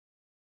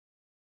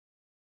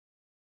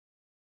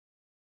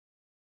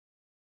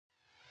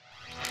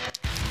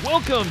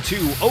Welcome to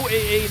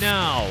OAA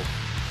Now,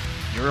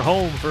 your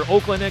home for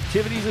Oakland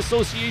Activities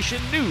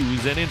Association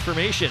news and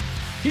information.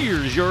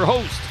 Here's your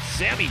host,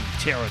 Sammy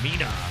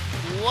Taormina.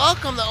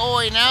 Welcome to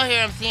OAA Now.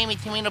 Here I'm Sammy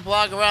Taormina,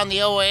 blog around the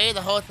OAA,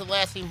 the host of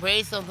Lasting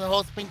Brace, and the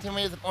host of Pink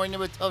Tomatoes and Orion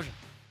Television.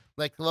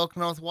 Like the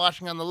local knows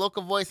watching on the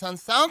local voice on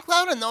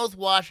SoundCloud and those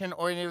watching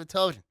Orion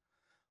Television.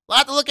 A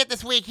lot to look at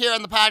this week here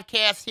on the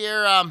podcast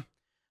here.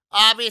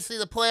 Obviously,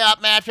 the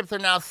playoff matchups are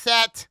now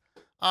set,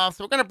 so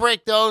we're going to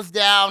break those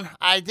down.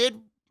 I did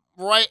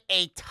write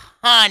a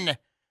ton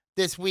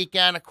this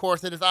weekend. Of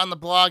course, it is on the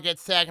blog at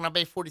Saginaw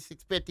Bay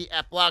 4650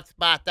 at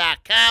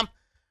blogspot.com.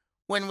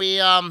 When we,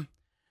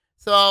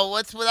 so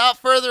let's, without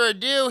further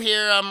ado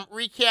here,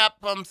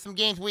 recap some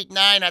games week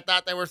 9. I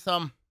thought there were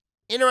some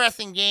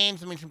interesting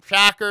games. I mean, some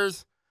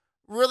shockers.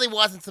 Really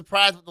wasn't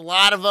surprised with a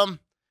lot of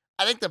them.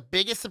 I think the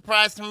biggest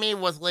surprise to me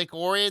was Lake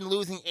Orion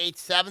losing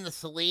 8-7 to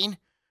Saline,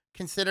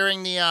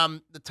 considering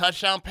the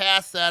touchdown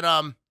pass that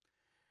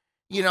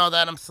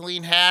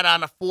Saline had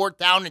on a 4th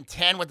down and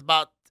 10 with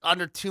about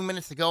under 2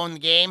 minutes to go in the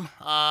game.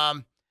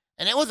 And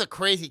it was a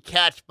crazy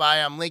catch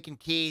by Lincoln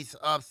Keys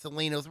of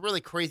Saline. It was a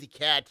really crazy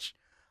catch.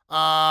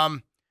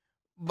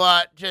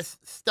 But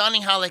just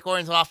stunning how Lake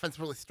Orion's offense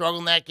really struggled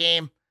in that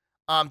game.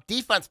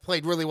 Defense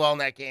played really well in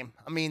that game.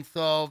 I mean,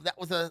 so that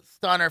was a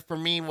stunner for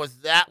me, was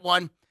that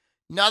one.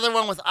 Another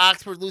one was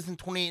Oxford losing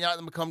 28-0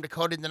 to Macomb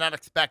Dakota. Did not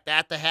expect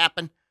that to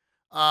happen.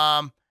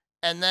 And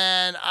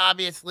then,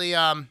 obviously,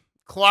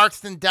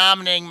 Clarkston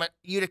dominating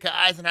Utica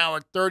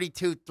Eisenhower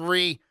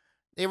 32-3.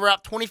 They were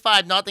up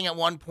 25-0 at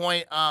one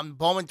point.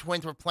 Bowman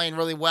Twins were playing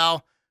really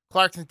well.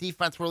 Clarkston's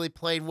defense really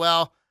played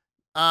well.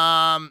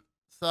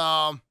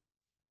 So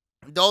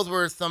those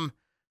were some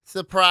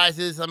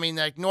surprises. I mean,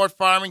 like North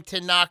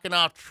Farmington knocking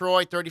off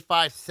Troy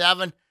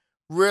 35-7.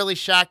 Really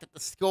shocked at the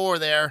score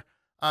there.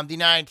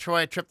 Denying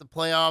Troy a trip to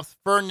playoffs.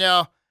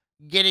 Ferndale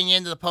getting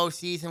into the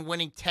postseason,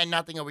 winning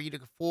 10-0 over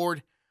Utica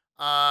Ford.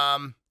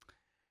 And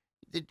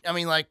you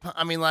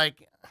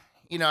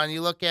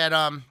look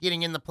at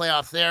getting in the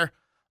playoffs there.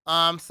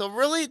 So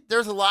really,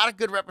 there's a lot of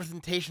good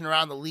representation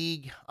around the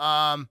league.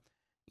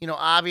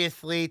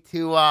 Obviously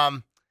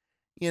to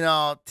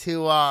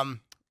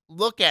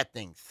look at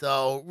things.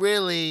 So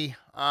really,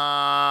 so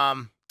a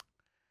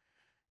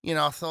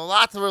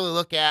lot to really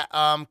look at,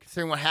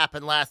 considering what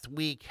happened last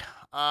week.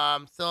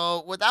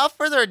 So without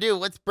further ado,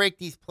 let's break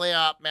these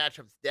playoff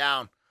matchups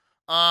down.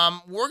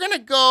 We're going to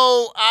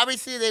go,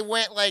 obviously they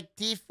went like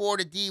D4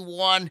 to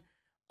D1.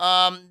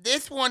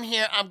 This one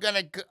here, I'm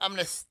going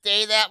to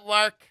stay that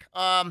mark,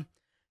 to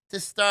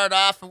start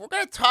off. And we're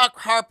going to talk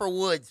Harper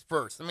Woods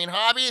first. I mean,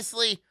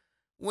 obviously,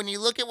 when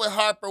you look at what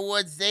Harper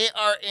Woods, they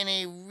are in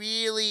a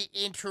really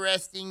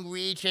interesting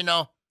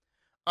regional.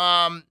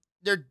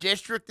 Their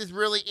district is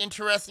really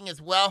interesting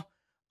as well.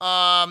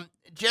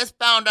 Just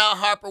found out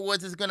Harper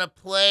Woods is going to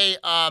play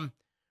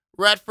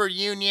Redford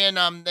Union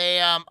on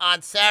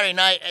Saturday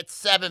night at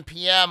 7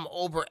 p.m.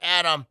 over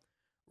at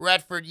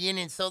Redford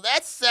Union. So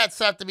that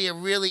sets up to be a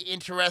really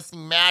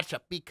interesting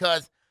matchup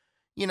because,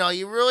 you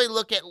really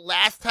look at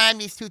last time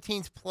these two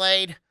teams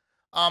played.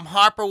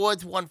 Harper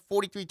Woods won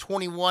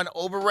 43-21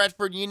 over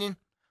Redford Union.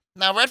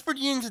 Now, Redford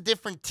Union's a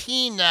different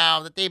team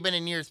now that they've been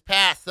in years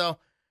past. So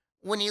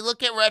when you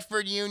look at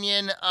Redford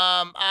Union,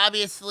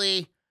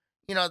 obviously,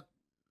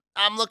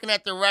 I'm looking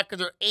at their record.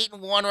 They're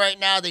 8-1 right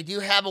now. They do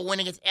have a win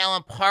against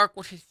Allen Park,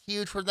 which is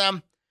huge for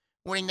them.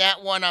 Winning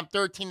that one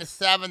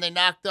 13-7. They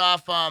knocked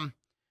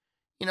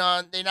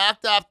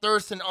off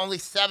Thurston only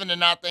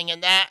 7-0,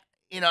 and that,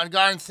 in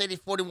Garden City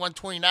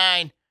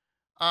 41-29.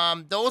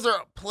 Those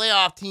are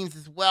playoff teams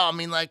as well. I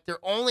mean, like, their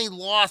only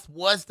loss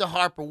was to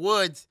Harper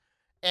Woods,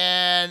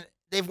 and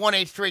they've won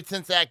 8 straight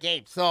since that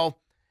game. So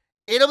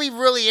it'll be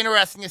really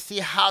interesting to see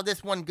how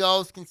this one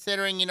goes,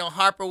 considering,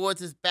 Harper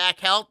Woods is back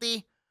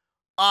healthy.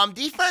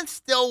 Defense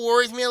still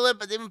worries me a little,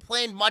 but they've been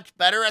playing much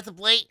better as of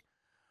late.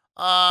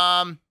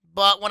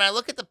 But when I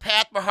look at the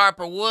path for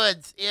Harper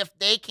Woods, if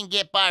they can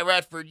get by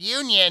Redford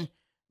Union,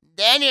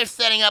 then you're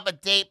setting up a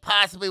date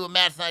possibly with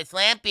Madison Heights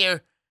Lampier,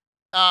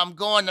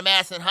 going to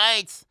Madison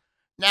Heights.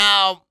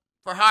 Now,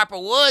 for Harper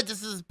Woods,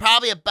 this is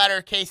probably a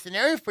better case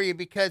scenario for you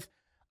because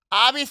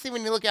obviously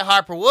when you look at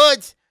Harper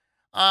Woods,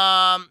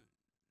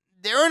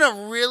 they're in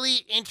a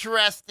really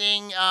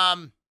interesting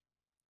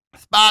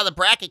spot of the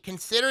bracket,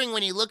 considering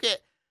when you look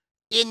at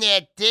in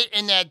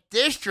that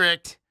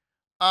district,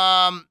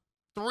 3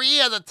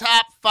 of the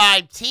top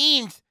 5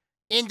 teams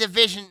in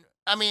Division,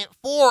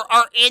 4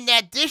 are in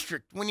that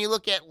district. When you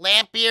look at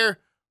Lampier,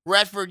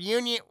 Redford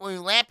Union,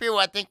 Lampier,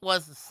 I think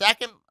was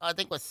second.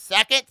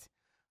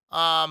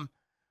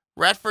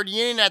 Redford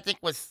Union, I think,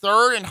 was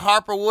 3rd, and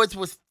Harper Woods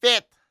was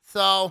 5th.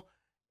 So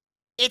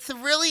it's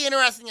really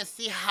interesting to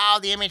see how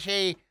the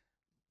MHA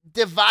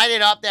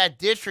divided up that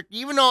district,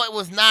 even though it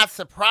was not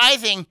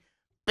surprising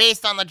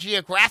based on the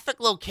geographic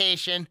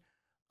location.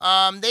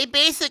 They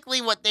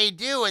basically, what they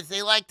do is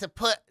they like to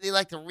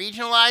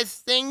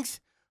regionalize things,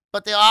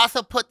 but they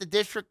also put the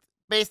district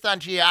based on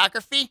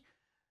geography.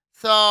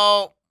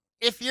 So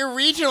if you're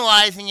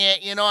regionalizing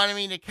it, you know what I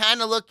mean, to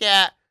kind of look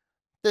at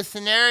the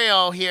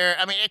scenario here,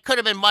 I mean, it could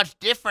have been much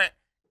different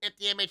if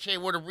the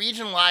MHA would have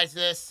regionalized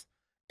this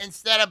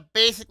instead of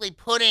basically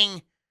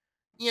putting,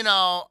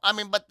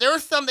 but there were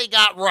some they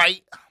got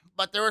right,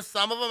 but there were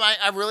some of them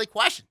I really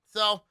questioned.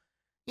 So,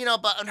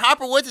 but in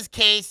Harper Woods'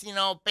 case,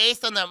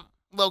 based on the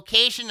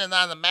location and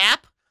on the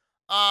map,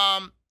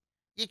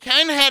 you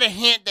kind of had a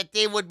hint that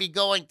they would be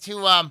going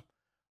to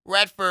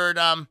Redford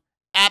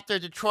after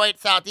Detroit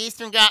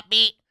Southeastern got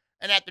beat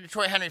and after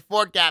Detroit Henry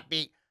Ford got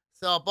beat.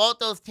 So both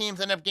those teams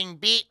ended up getting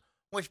beat,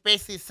 which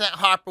basically sent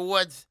Harper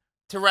Woods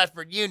to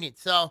Redford Union.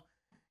 So,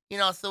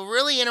 so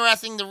really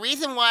interesting. The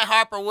reason why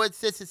Harper Woods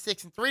sits at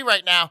 6-3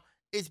 right now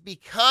is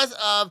because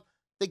of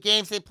the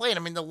games they played. I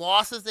mean, the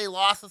losses, they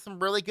lost to some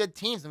really good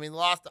teams. I mean, they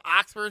lost to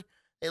Oxford.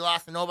 They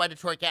lost to Novi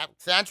Detroit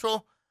Catholic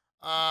Central.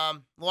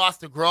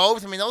 Lost to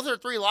Groves. I mean, those are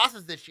 3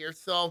 losses this year.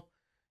 So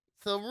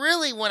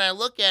really, when I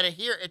look at it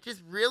here, it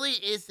just really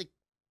is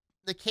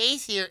the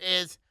case here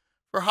is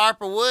for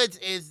Harper Woods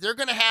is they're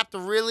going to have to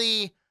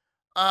really,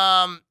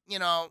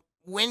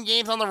 win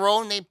games on the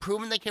road, and they've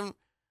proven they can.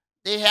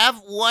 They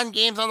have won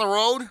games on the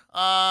road.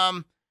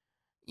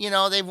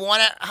 They've won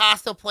at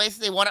hostile places.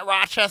 They won at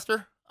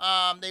Rochester.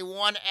 They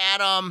won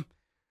at,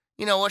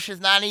 which is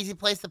not an easy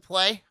place to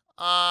play.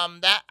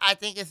 That, I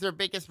think, is their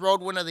biggest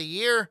road win of the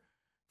year.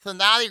 So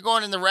now they're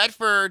going into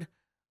Redford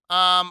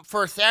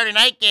for a Saturday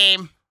night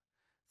game.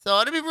 So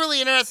it'll be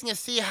really interesting to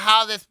see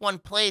how this one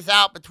plays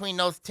out between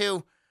those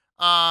two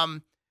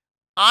on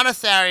a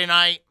Saturday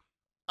night.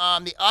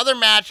 The other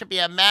matchup, you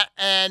have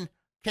and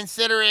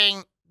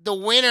considering the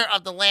winner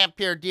of the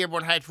Lampere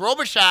Dearborn Heights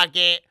Robichaud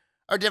game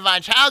or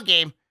Divine Child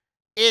game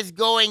is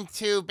going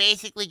to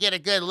basically get a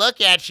good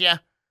look at you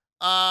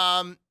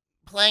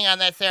playing on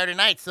that Saturday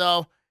night.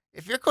 So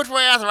if you're Coach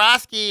Roy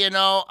Ozorowski,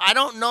 I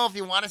don't know if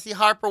you want to see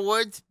Harper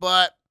Woods,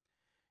 but,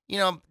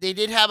 they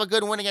did have a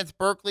good win against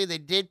Berkeley. They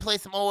did play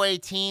some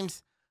OAA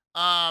teams.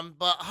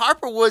 But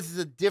Harper Woods is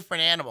a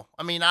different animal.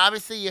 I mean,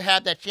 obviously you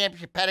have that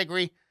championship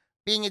pedigree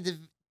being a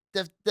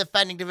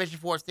defending Division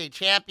IV state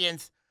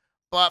champions.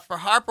 But for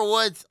Harper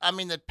Woods, I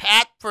mean, the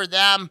path for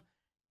them,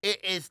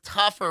 it is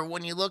tougher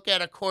when you look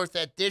at, of course,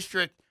 that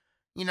district,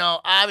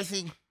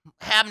 obviously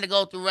having to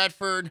go through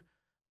Redford,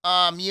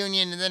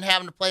 Union, and then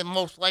having to play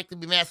most likely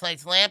be Madison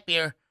Heights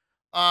Lampere.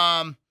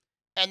 And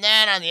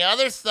then on the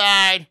other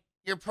side,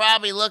 you're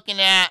probably looking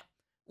at,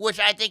 which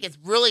I think is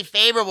really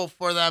favorable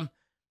for them,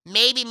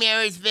 maybe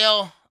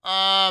Marysville.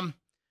 I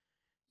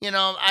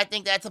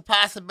think that's a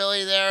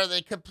possibility there.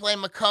 They could play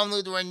Macomb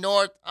Lutheran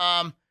North,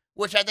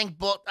 which I think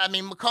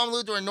Macomb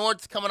Lutheran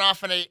North's coming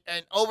off an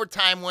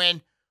overtime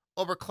win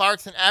over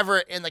Clarkson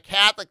Everett in the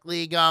Catholic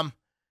League,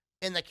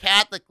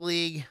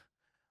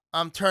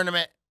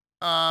 tournament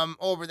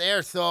over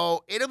there.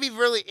 So it'll be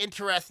really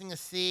interesting to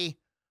see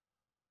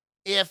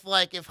if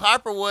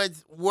Harper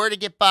Woods were to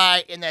get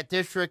by in that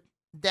district,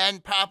 then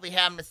probably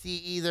having to see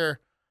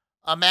either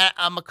a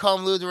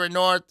Macomb Lutheran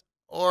North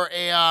or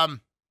a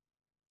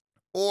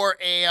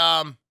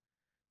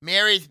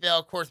Marysville.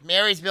 Of course,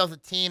 Marysville's a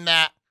team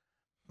that,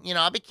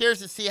 I'll be curious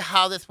to see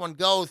how this one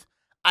goes.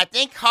 I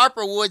think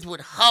Harper Woods would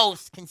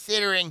host,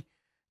 considering,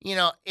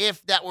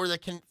 if that were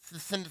the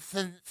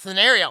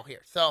scenario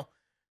here. So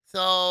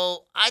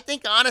I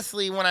think,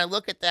 honestly, when I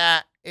look at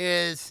that,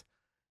 is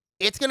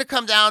it's going to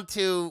come down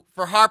to,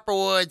 for Harper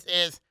Woods,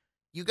 is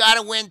you got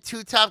to win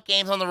 2 tough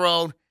games on the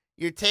road.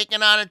 You're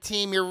taking on a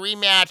team, you're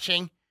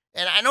rematching.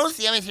 And I noticed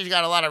the MHSAA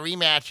got a lot of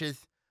rematches,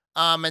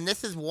 and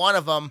this is one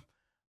of them.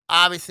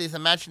 Obviously, as I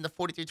mentioned, the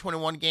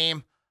 43-21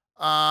 game.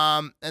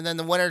 And then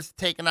the winner's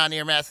taking on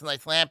near Madison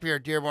Heights Lampere or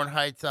Dearborn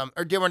Heights,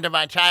 or Dearborn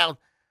Divine Child.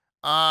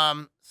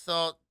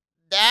 So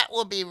that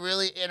will be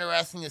really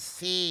interesting to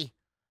see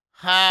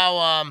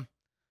how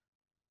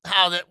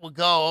that will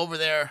go over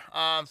there.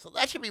 So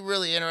that should be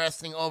really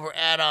interesting over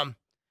at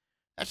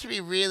that should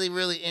be really,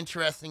 really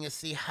interesting to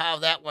see how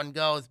that one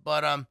goes.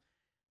 But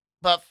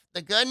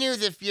the good news,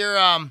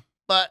 the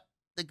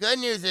good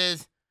news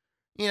is,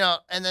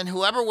 and then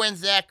whoever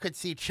wins that could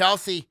see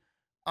Chelsea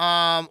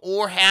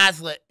or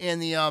Hazlitt in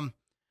the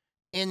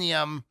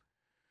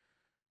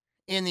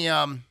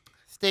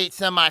state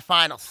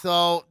semifinals.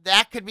 So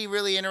that could be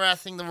really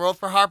interesting. The road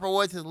for Harper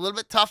Woods is a little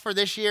bit tougher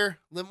this year,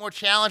 a little more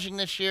challenging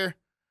this year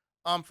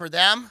for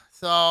them.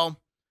 So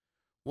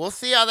we'll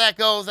see how that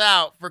goes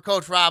out for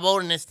Coach Rob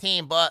Oden and his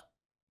team. But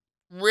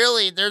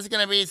really, it's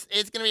gonna be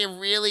a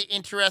really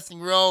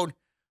interesting road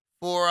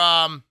for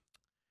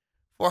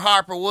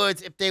Harper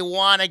Woods if they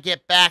want to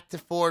get back to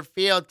Ford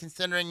Field,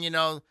 considering,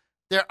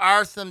 there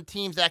are some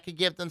teams that could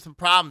give them some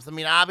problems. I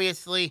mean,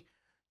 obviously,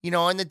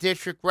 in the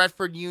district,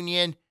 Redford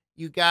Union,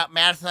 you got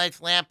Madison Heights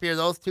Lampere.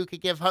 Those two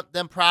could give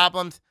them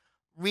problems.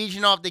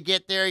 Regional, if they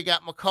get there, you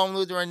got Macomb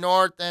Lutheran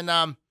North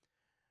and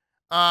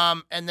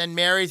then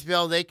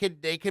Marysville. They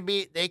could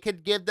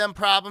give them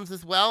problems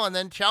as well. And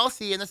then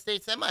Chelsea in the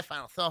state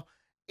semifinal. So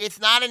it's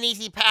not an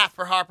easy path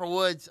for Harper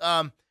Woods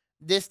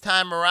this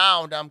time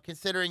around.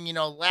 Considering,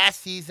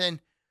 last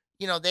season,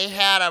 they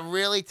had a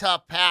really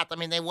tough path. I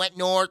mean, they went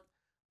north,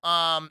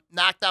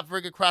 knocked off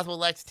Riga Croswell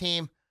Lex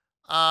team,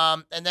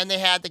 And then they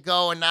had to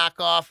go and knock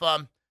off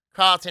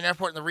Carleton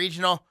Airport in the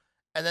regional.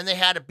 And then they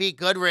had to beat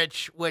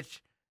Goodrich,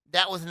 which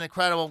that was an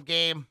incredible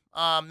game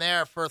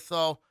there.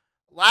 So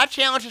a lot of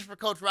challenges for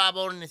Coach Rob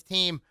Oden and his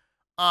team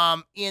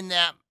in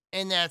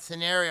that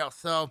scenario.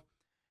 So,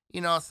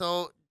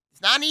 so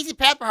it's not an easy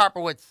path for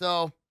Harper Woods.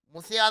 So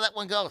we'll see how that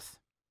one goes.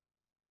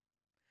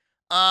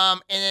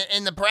 And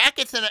in the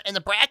brackets,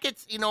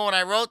 when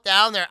I wrote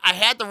down there, I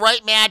had the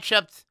right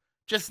matchups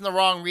just in the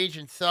wrong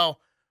region. So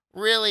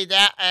really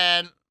that,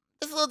 and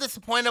just a little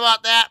disappointed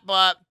about that,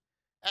 but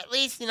at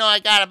least, I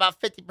got about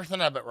 50%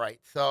 of it right.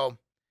 So,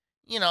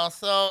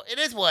 so it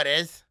is what it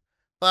is.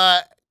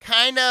 But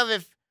kind of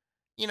if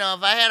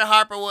I had a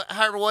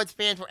Harper Woods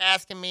fans were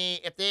asking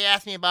me, if they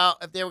asked me about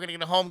if they were going to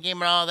get a home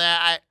game and all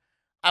that,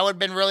 I would have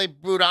been really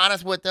brute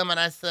honest with them. And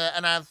I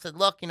said,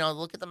 look,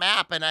 look at the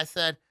map. And I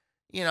said,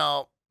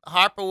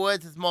 Harper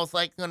Woods is most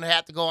likely going to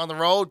have to go on the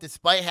road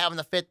despite having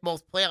the 5th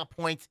most playoff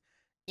points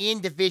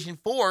in Division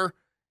 4,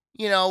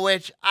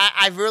 which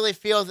I really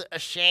feel is a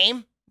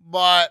shame,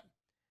 but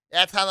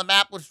that's how the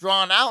map was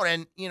drawn out.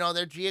 And,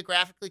 they're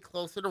geographically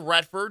closer to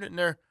Redford, and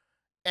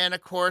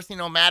of course,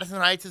 Madison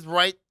Heights is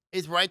right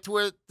to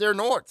where they're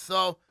north.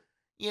 So,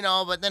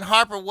 but then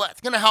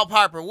what's going to help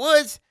Harper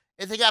Woods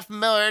is they got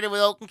familiarity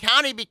with Oakland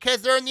County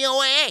because they're in the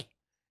OAA.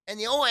 And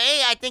the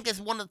OAA, I think,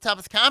 is one of the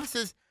toughest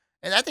conferences.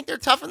 And I think they're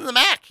tougher than the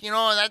MAC, and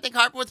I think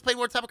Harper Woods played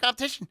more tougher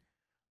competition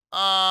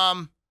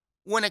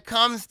when it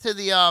comes to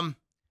the,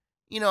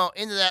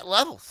 into that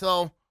level.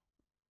 So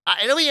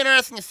it'll be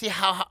interesting to see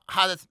how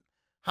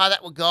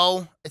that will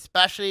go,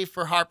 especially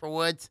for Harper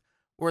Woods,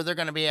 where they're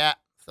going to be at.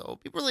 So it'll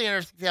be really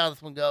interesting to see how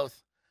this one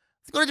goes.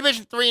 Let's go to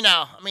Division 3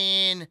 now. I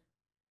mean,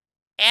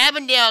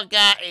 Avondale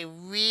got a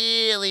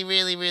really,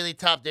 really, really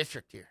tough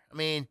district here. I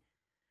mean,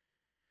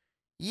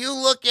 you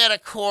look at a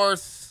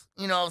course,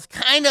 it's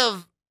kind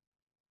of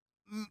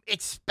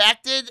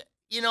expected,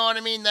 you know what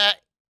I mean?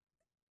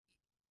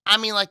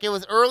 Like it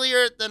was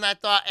earlier than I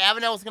thought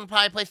Avondale was going to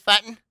probably play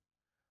Fenton.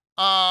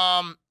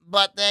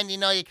 But then, you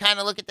kind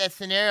of look at that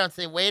scenario and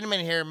say, wait a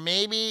minute here,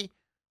 maybe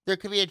there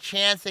could be a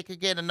chance they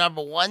could get a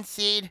number 1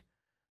 seed.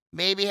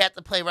 Maybe have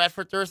to play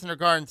Redford Thurston or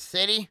Garden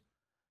City.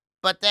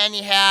 But then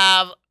you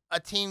have a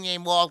team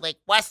named Walled Lake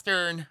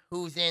Western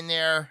who's in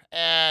there,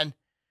 and,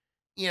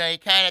 you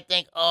kind of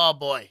think, oh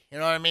boy, you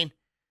know what I mean?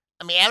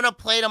 Avondale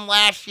played them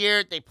last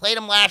year. They played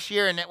them last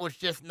year, and it was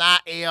just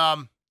not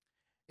a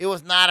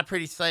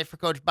pretty sight for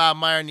Coach Bob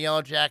Meyer and the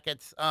Yellow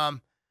Jackets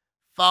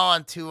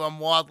falling to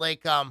Walled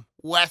Lake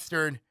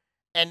Western,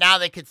 and now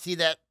they could see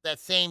that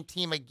same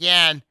team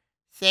again,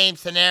 same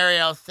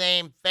scenario,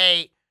 same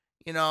fate,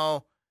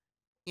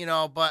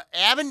 But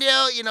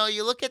Avondale,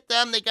 you look at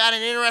them, they got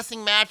an interesting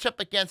matchup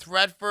against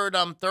Redford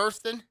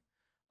Thurston.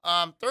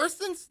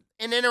 Thurston's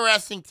an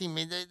interesting team.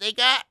 They're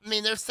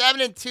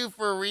 7-2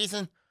 for a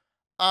reason.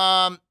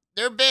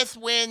 Their best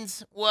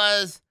wins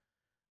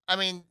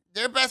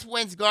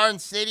Garden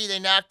City. They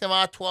knocked them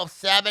out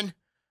 12-7.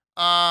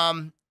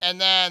 And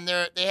then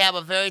they have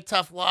a very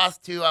tough loss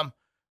to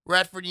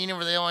Redford Union,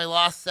 where they only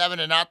lost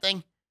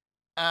 7-0.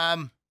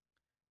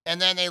 And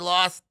then they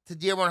lost to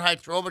Dearborn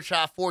Heights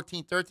Robichaud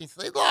 14-13.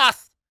 So they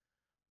lost.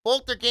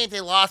 Both their games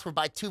they lost were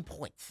by 2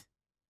 points.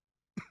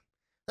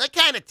 That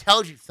kind of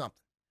tells you something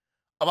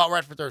about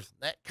Redford Thurston.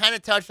 That kind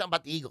of tells you something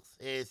about the Eagles.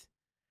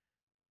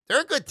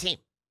 They're a good team.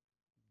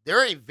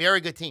 They're a very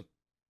good team.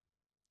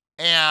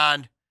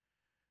 And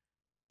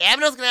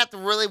Avondale's going to have to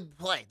really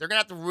play. They're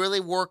going to have to really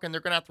work, and they're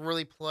going to have to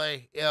really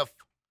play if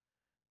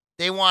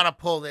they want to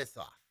pull this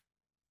off.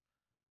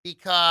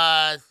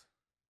 Because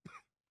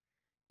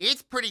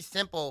it's pretty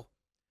simple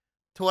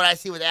to what I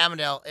see with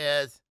Avondale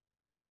is,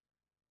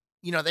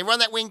 they run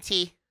that wing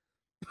T.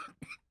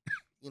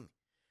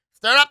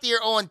 Start off the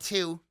year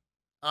 0-2.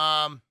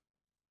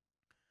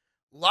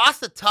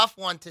 Lost a tough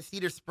one to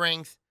Cedar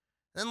Springs,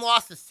 then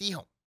lost to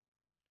Seaholm.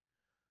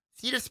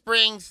 Cedar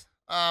Springs,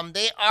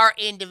 they are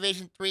in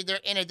Division 3. They're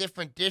in a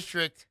different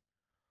district.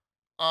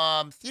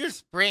 Cedar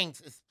Springs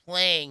is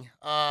playing,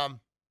 I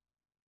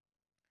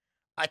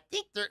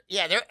think they're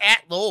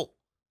at Lowell.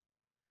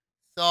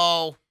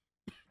 So,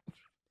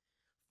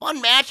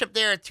 fun matchup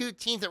there of 2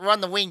 teams that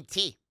run the wing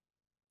T.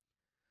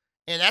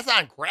 And that's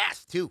on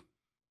grass, too.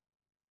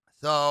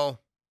 So,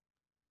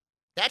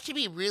 that should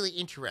be really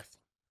interesting.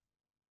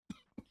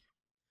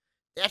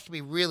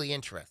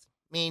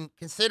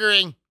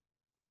 Considering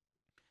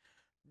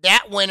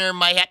that winner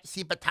might have to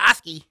see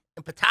Petoskey.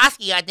 And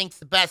Petoskey, I think, is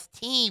the best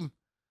team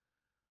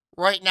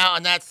right now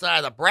on that side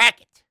of the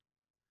bracket.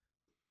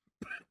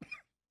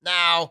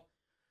 Now,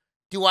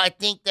 do I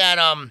think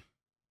they'll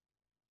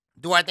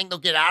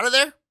get out of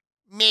there?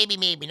 Maybe,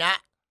 maybe not.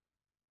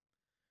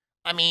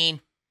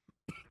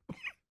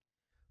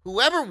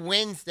 Whoever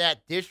wins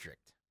that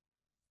district,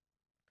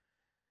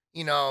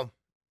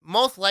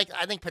 most likely,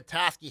 I think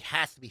Petoskey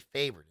has to be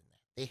favored in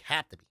that. They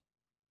have to be.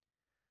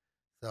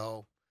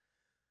 So,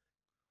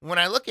 when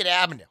I look at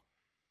Avondale,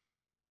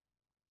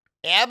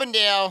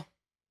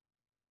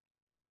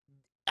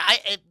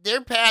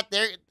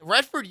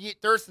 Redford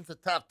Thurston's a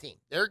tough team.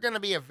 They're going to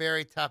be a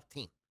very tough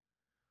team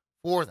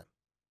for them.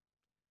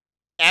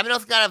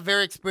 Avondale's got a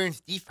very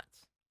experienced defense.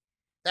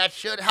 That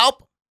should help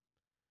them.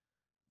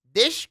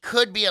 This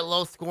could be a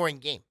low-scoring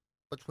game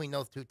between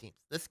those two teams.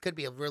 This could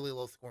be a really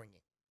low-scoring game.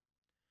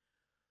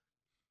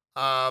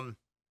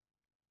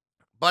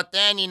 But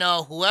then,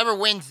 whoever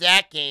wins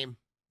that game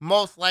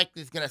most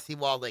likely is going to see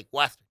Walled Lake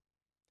Western.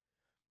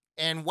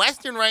 And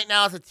Western right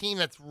now is a team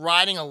that's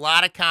riding a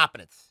lot of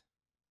confidence.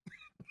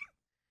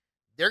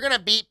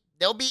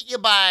 They'll beat you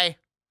by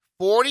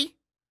 40,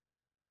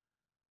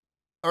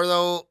 or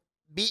they'll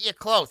beat you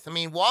close. I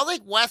mean, Walled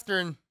Lake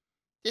Western,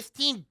 this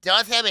team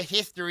does have a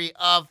history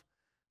of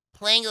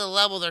playing at the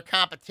level of their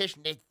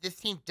competition. This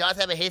team does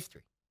have a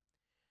history.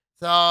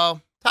 So,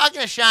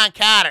 talking to Sean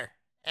Cotter,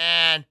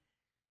 and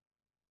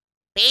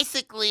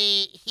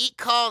basically, he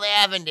called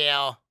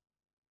Avondale,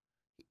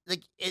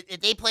 if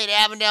they played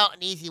Avondale,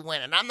 an easy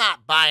win. And I'm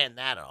not buying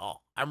that at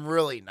all. I'm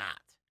really not.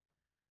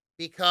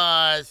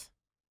 Because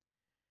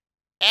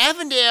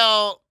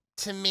Avondale,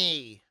 to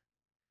me,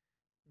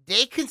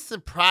 they can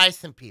surprise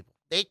some people.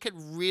 They could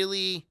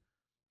really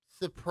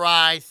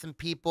surprise some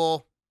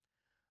people.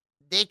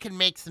 They can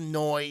make some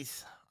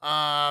noise.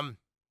 And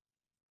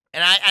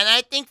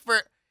I think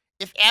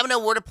if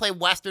Avondale were to play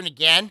Western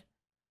again,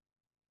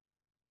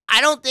 I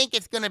don't think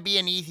it's going to be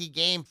an easy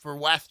game for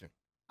Western.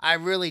 I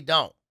really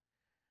don't.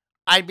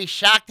 I'd be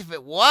shocked if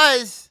it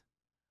was,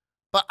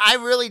 but I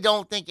really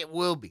don't think it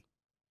will be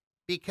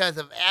because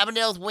of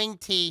Avondale's wing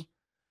tee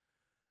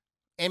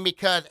and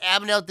because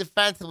Avondale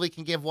defensively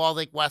can give Walled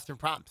Lake Western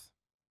problems.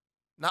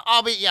 Now,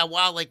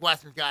 Walled Lake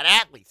Western's got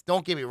athletes.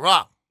 Don't get me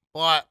wrong,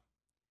 but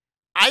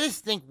I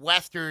just think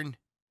Western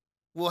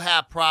will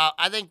have problems.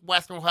 I think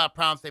Western will have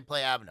problems if they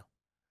play Avondale.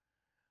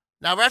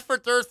 Now,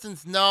 Redford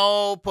Thurston's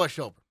no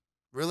pushover.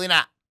 Really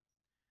not.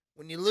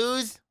 When you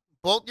lose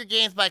both your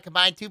games by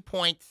combined 2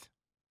 points,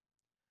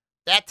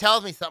 that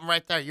tells me something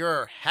right there.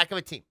 You're a heck of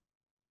a team.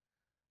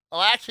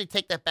 I'll actually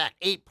take that back.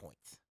 8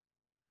 points.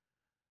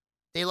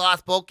 They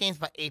lost both games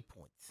by 8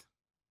 points.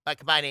 By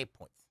combined 8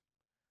 points.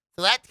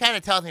 So that kind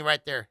of tells me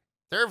right there,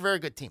 they're a very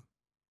good team.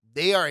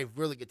 They are a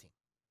really good team.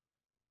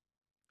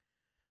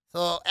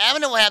 So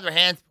Avondale will have their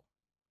hands full.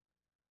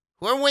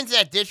 Whoever wins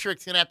that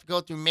district's going to have to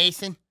go through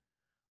Mason.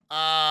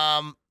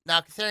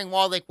 Now, considering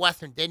Walled Lake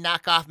Western did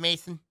knock off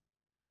Mason,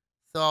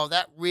 so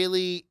that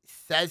really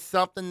says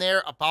something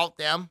there about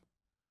them.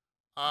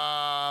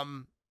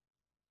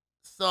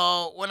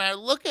 So when I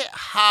look at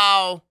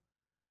how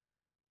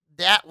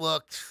that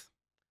looks,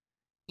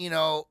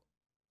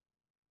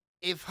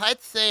 if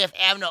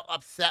Avondale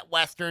upset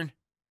Western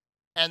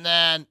and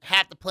then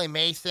had to play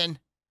Mason,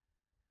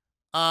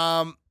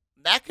 that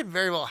could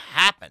very well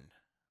happen.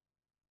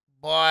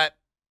 But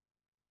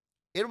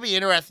it'll be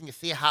interesting to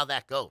see how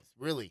that goes.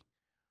 Really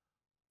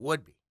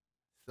would be.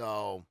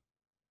 So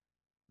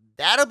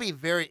that'll be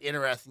very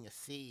interesting to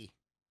see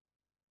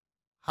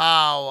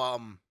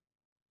how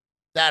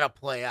that'll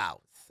play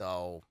out.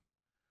 So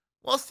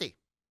we'll see.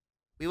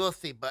 We will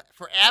see. But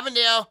for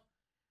Avondale,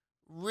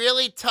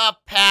 really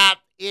tough path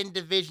in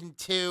Division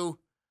 2.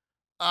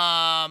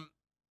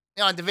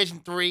 In Division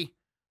 3.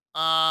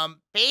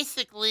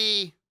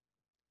 Basically,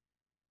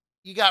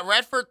 you got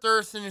Redford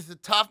Thurston is a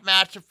tough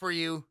matchup for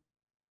you.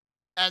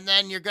 And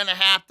then you're going to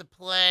have to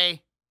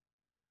play,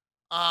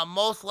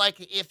 most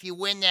likely, if you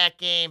win that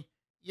game,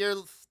 you're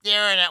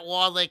staring at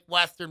Walled Lake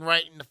Western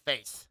right in the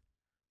face.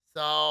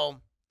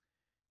 So,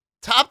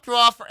 tough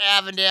draw for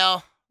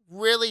Avondale.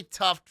 Really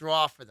tough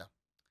draw for them.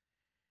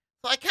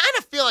 So, I kind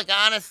of feel like,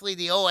 honestly,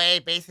 the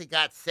OAA basically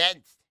got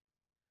sentenced.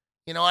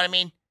 You know what I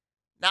mean?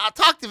 Now, I'll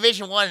talk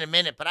Division 1 in a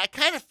minute, but I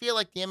kind of feel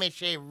like the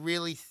MHSAA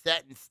really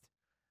sentenced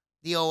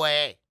the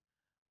OAA.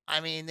 I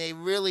mean, they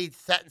really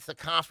sentenced the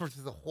conference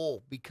as a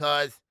whole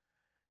because,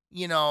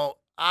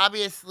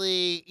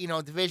 obviously,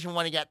 Division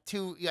 1, you got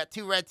two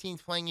red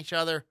teams playing each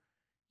other.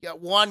 You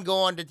got one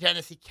going to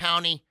Genesee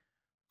County.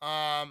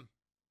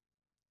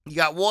 You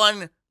got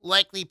one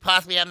likely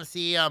possibly having to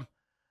see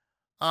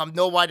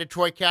Novi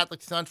Detroit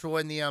Catholic Central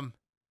in the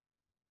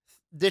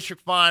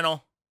district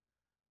final.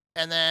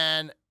 And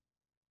then,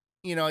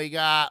 you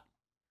got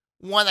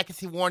one that can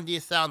see Warren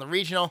DSL in the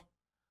regional.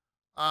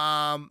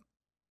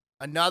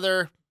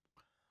 Another,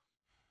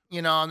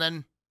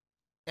 and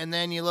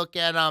then you look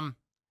at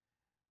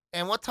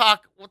and we'll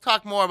talk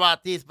more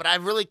about these, but I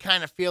really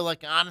kind of feel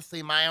like,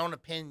 honestly, in my own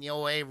opinion, the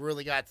OA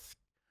really got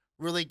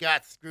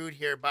screwed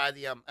here by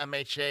the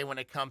MHSAA when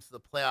it comes to the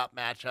playoff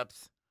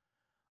matchups.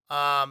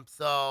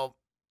 So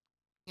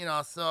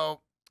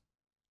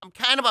I'm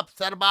kind of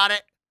upset about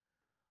it,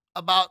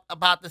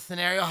 about the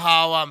scenario,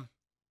 how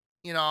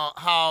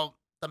how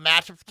the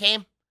matchups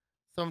came.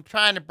 So I'm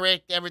trying to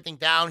break everything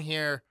down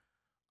here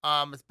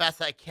as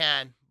best I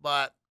can,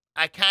 but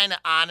I kind of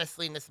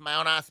honestly, and this is my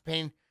own honest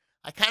opinion,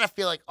 I kind of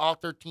feel like all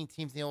 13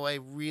 teams in the OA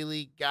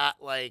really got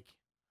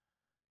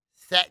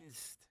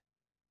sentenced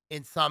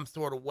in some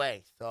sort of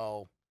way.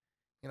 So,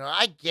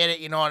 I get it.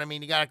 You know what I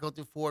mean? You got to go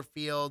through Ford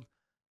Field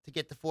to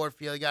get to Ford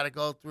Field. You got to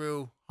go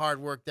through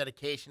hard work,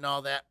 dedication,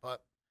 all that,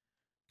 but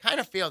kind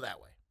of feel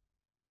that way.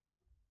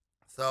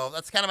 So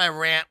that's kind of my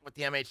rant with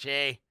the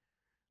MHSAA.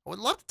 I would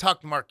love to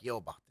talk to Mark Yo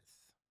about this.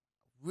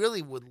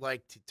 Really would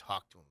like to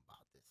talk to him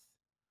about this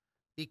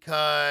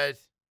because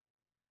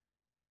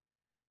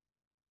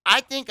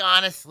I think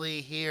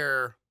honestly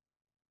here,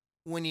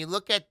 when you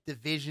look at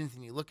divisions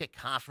and you look at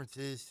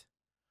conferences,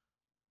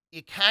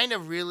 you kind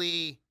of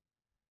really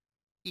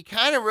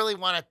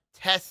want to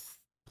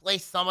play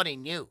somebody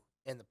new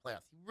in the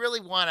playoffs. You really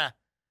want to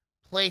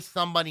play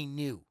somebody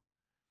new.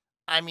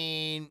 I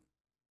mean,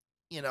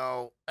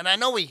 and I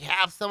know we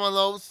have some of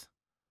those,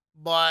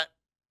 but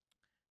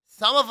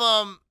some of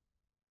them,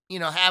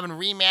 having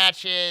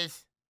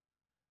rematches,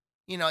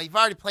 you've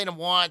already played them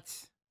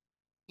once.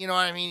 You know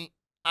what I mean?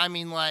 I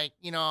mean, like,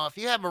 if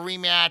you have a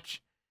rematch,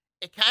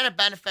 it kind of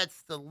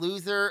benefits the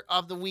loser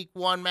of the week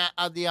one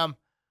of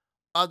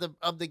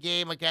the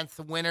game against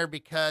the winner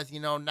because,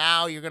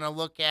 now you're going to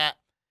look at,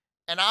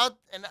 and I'll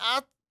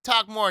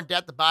talk more in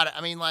depth about it.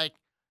 I mean, like,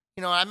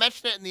 I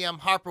mentioned it in the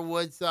Harper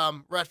Woods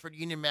Redford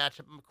Union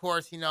matchup. Of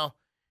course,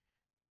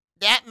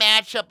 that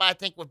matchup I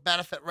think would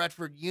benefit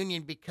Redford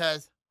Union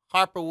because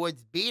Harper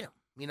Woods beat him.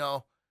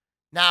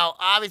 Now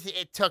obviously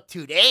it took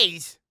 2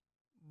 days,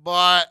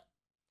 but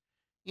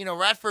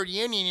Redford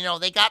Union,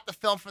 they got the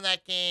film from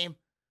that game.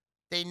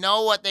 They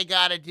know what they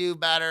got to do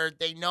better.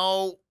 They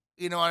know,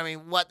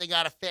 what they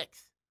got to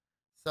fix.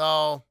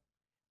 So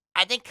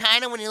I think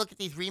kind of when you look at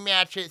these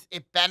rematches,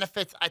 it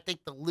benefits, I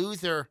think, the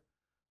loser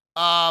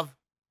of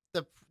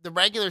the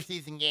regular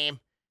season game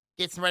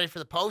gets ready for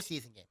the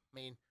postseason game. I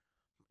mean,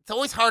 it's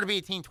always hard to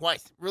beat a team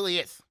twice. It really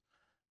is.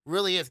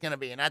 Really is going to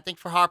be. And I think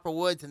for Harper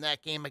Woods in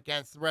that game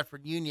against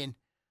Redford Union,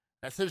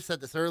 I should have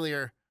said this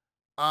earlier,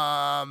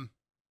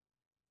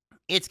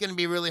 it's going to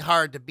be really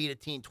hard to beat a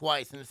team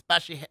twice, and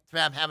especially for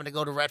them having to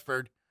go to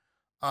Redford.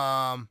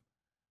 So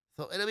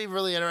it'll be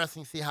really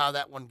interesting to see how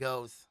that one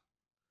goes.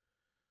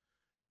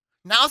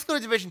 Now let's go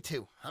to Division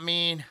 2. I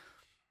mean,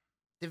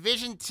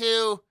 Division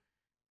 2,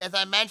 as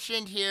I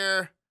mentioned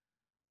here,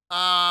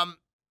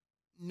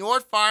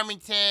 North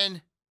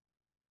Farmington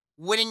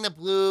winning the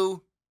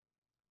blue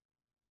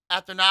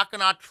after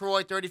knocking out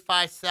Troy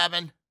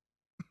 35-7.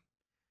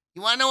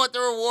 You want to know what the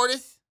reward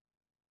is?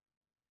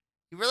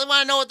 You really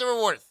want to know what the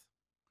reward is?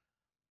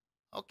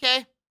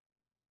 Okay.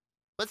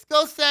 Let's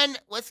go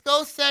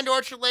send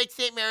Orchard Lake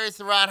St. Mary's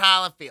to Ron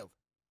Holland Field.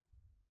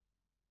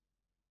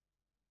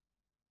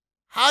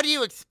 How do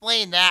you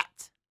explain that?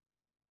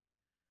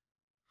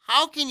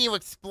 How can you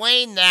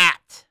explain that?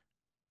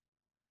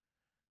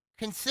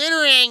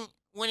 Considering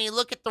when you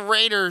look at the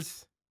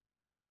Raiders,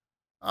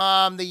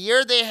 the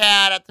year they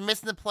had after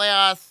missing the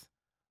playoffs,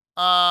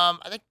 I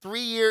think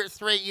 3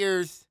 straight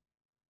years,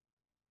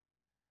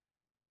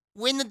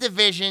 win the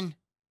division,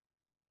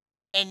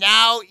 and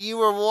now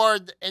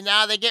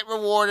they get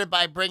rewarded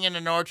by bringing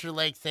an Orchard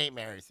Lake St.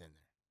 Mary's in there.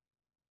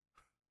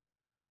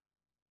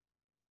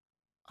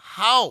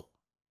 How?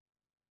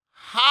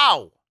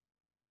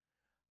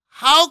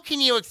 How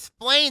can you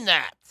explain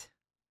that?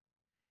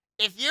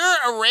 If you're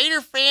a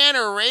Raider fan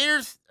or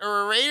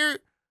a Raider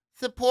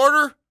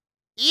supporter,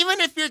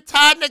 even if you're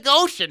Todd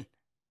Negocian,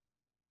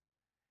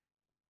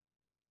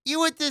 you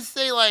would just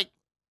say, like,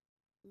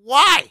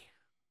 why?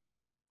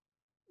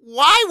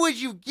 Why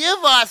would you give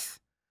us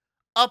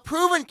a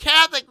proven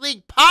Catholic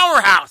League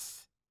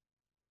powerhouse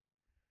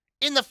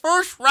in the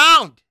first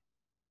round?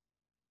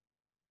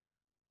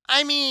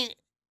 I mean,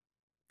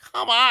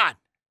 come on.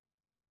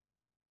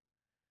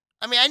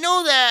 I mean, I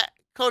know that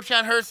Coach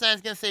John Hersan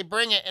is going to say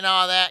bring it and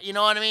all that, you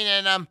know what I mean?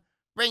 And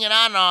bring it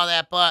on and all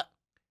that, but,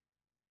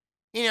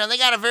 they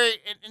got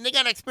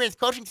an experienced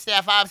coaching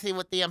staff, obviously,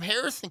 with the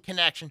Harrison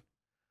connection.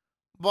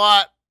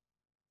 But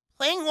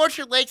playing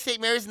Orchard Lake St.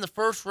 Mary's in the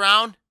first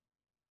round,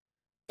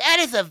 that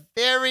is a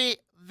very,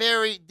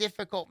 very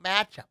difficult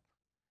matchup.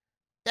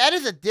 That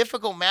is a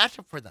difficult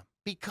matchup for them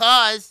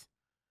because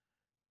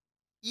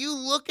you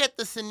look at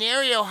the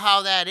scenario,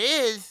 how that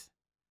is,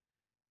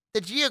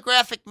 the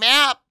geographic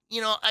map,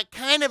 I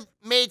kind of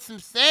made some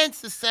sense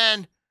to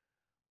send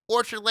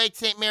Orchard Lake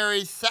St.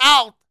 Mary's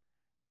south.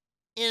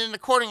 And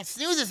according to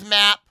Snooze's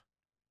map,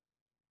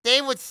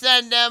 they would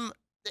send them,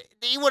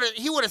 he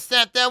would have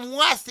sent them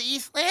west to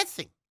East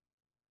Lansing.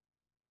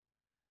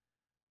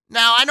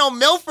 Now, I know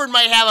Milford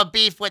might have a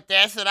beef with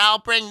this, and I'll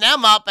bring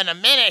them up in a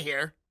minute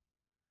here.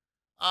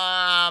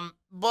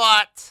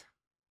 But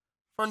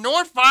for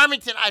North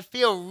Farmington, I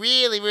feel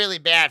really, really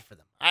bad for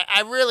them.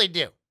 I really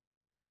do.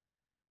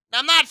 Now,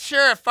 I'm not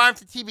sure if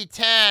Farmington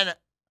TB10,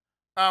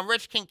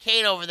 Rich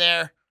Kincaid over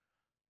there,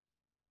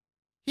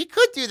 he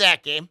could do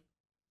that game.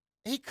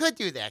 He could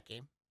do that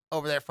game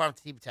over there,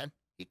 Farmington TB10.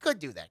 He could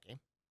do that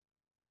game.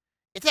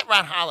 It's at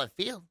Ron Holland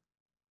Field.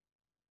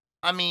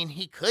 I mean,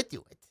 he could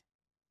do it.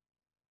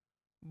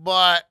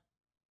 But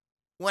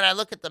when I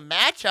look at the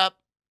matchup,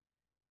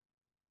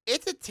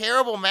 it's a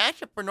terrible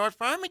matchup for North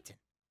Farmington.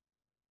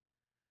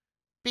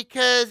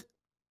 Because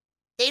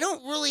they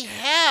don't really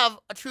have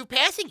a true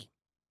passing game.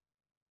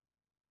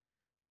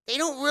 They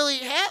don't really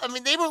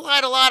have, they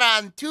relied a lot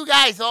on two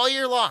guys all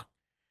year long.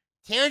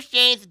 Terrence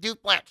James and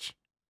Duke Blanche.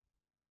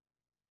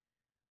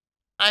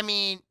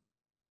 And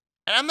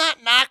I'm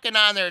not knocking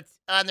on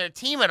on their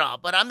team at all,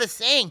 but I'm just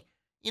saying,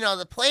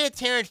 the play of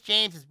Terrence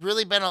James has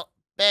really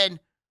been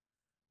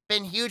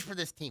huge for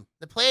this team.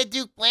 The play of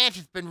Duke Blanche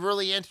has been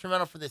really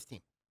instrumental for this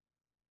team.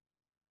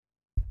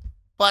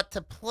 But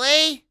to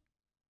play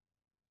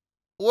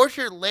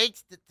Orchard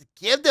Lakes, to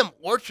give them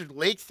Orchard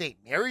Lake St.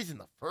 Mary's in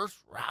the first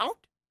round?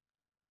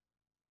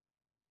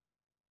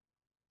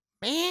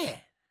 Man.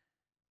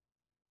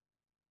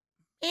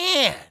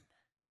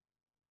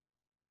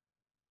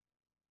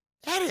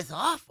 That is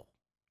awful.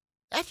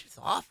 That's just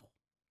awful.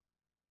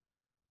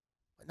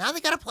 But now they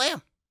got to play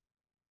them.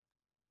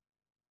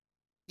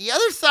 The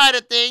other side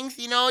of things,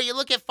 you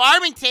look at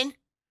Farmington.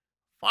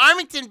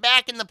 Farmington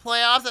back in the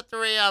playoffs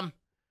after a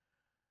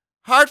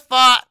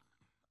hard-fought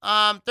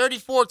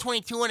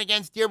 34-22 win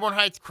against Dearborn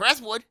Heights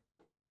Crestwood.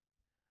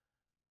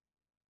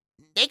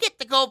 They get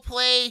to go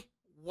play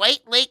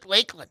White Lake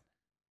Lakeland.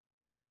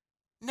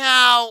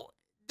 Now,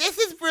 this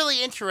is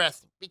really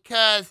interesting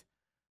because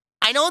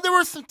I know there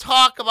was some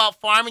talk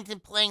about Farmington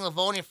playing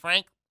Livonia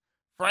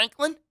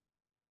Franklin,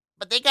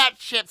 but they got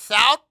shipped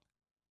south,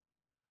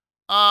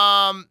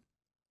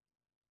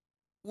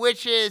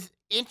 which is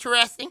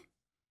interesting.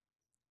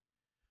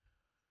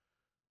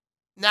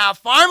 Now,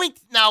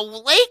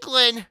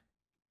 Lakeland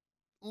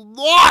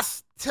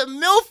lost to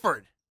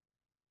Milford.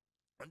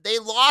 They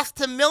lost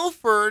to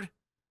Milford,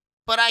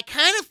 but I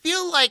kind of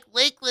feel like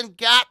Lakeland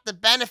got the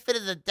benefit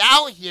of the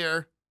doubt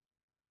here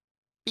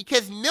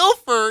because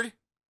Milford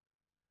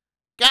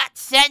got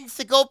sentenced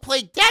to go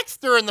play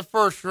Dexter in the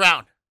first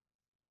round.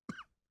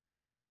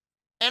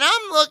 And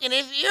I'm looking,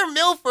 if you're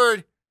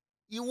Milford,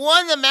 you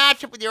won the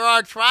matchup with your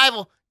arch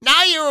rival.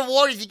 Now your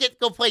reward is you get to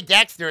go play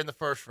Dexter in the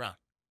first round.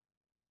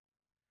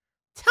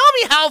 Tell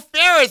me how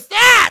fair is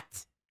that?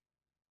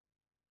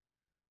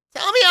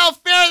 Tell me how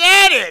fair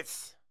that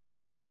is.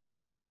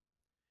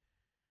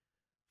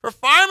 For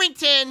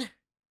Farmington,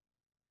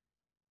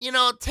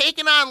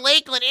 taking on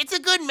Lakeland, it's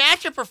a good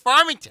matchup for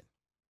Farmington.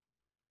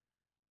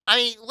 I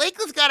mean,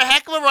 Lakeland's got a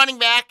heck of a running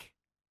back.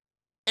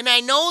 And I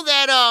know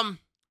that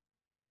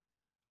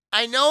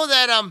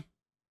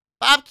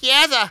Bob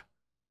Chiazza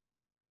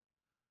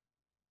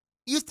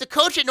used to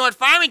coach at North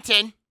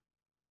Farmington.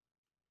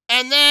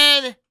 And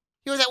then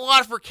he was at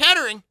Waterford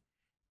Kettering.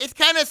 It's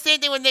kind of the same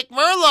thing with Nick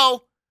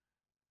Merlo,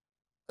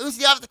 who's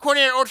the offensive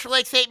coordinator at Orchard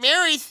Lake St.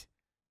 Mary's.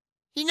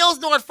 He knows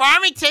North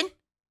Farmington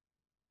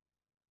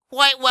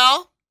quite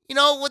well,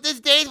 with his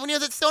days when he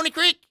was at Stony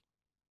Creek.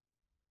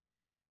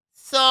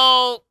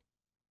 So,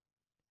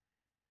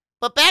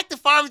 but back to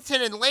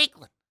Farmington and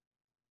Lakeland.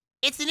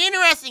 It's an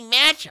interesting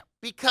matchup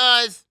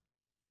because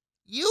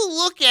you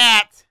look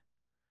at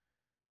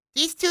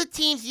these two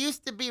teams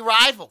used to be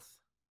rivals.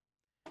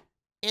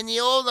 In the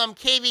old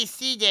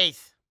KVC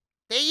days,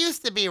 they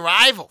used to be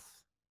rivals.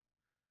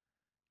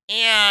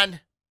 And,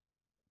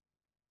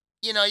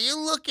 you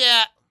look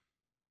at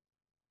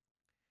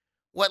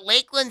what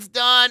Lakeland's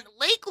done.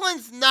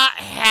 Lakeland's not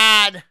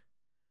had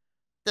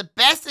the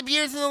best of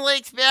years in the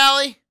Lakes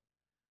Valley,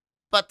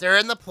 but they're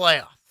in the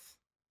playoffs.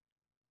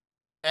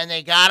 And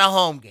they got a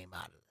home game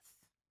out of this.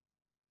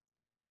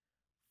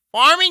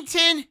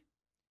 Farmington,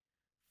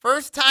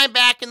 first time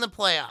back in the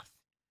playoffs.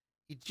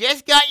 You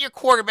just got your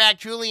quarterback,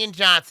 Julian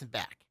Johnson,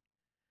 back.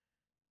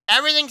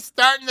 Everything's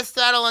starting to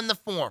settle in the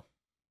form.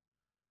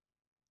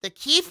 The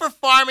key for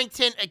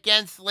Farmington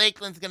against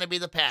Lakeland's going to be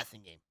the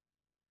passing game.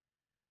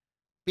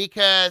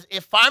 Because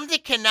if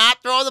Farmington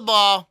cannot throw the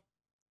ball,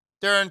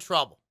 they're in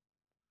trouble.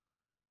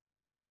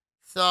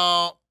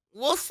 So,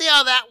 we'll see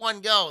how that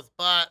one goes.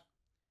 But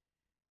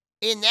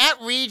in that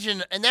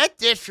region, in that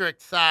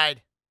district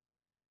side,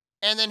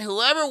 and then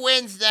whoever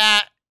wins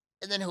that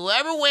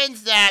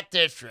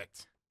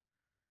district,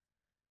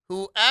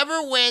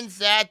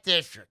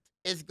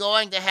 is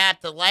going to have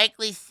to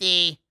likely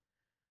see,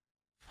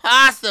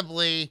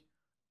 possibly,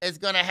 is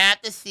going to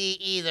have to see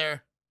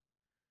either,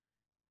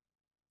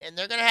 and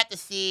they're going to have to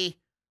see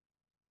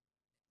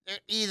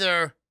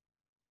either,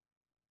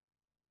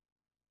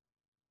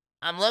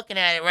 I'm looking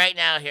at it right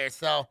now here,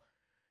 so,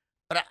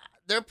 but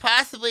they're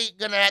possibly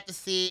going to have to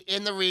see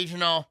in the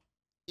regional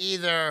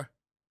either,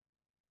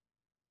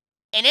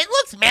 and it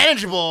looks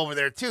manageable over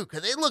there too,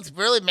 because it looks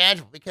really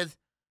manageable, because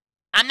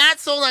I'm not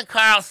sold on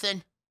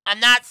Carlson.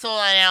 I'm not sold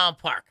on Allen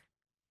Park.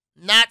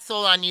 Not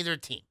sold on either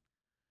team.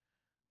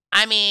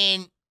 I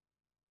mean,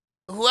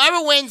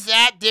 whoever wins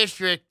that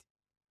district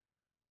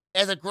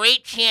has a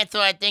great chance,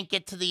 so I think, to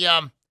get to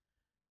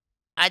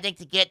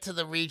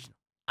the regional.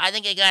 I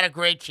think they got a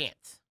great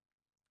chance.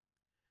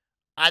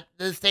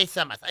 The state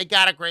semis. I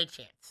got a great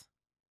chance.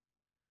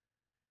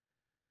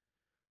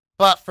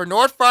 But for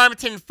North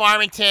Farmington and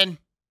Farmington,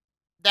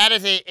 that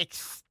is a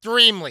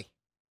extremely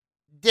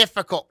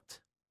difficult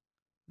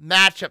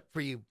matchup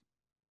for you.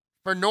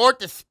 For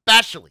North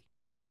especially,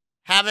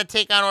 having to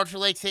take on Orchard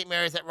Lake St.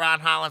 Mary's at Ron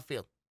Holland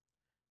Field.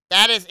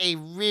 That is a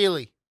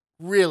really,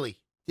 really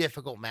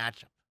difficult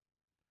matchup.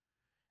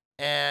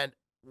 And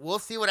we'll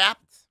see what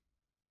happens.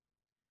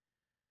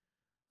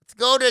 Let's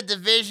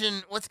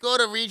go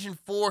to Region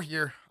 4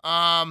 here.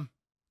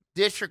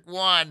 District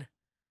 1.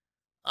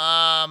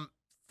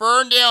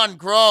 Ferndale and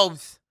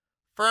Groves.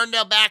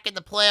 Ferndale back in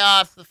the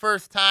playoffs the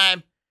first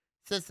time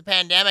since the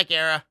pandemic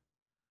era.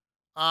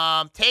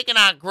 Taking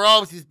on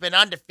Groves, who's been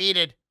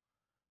undefeated.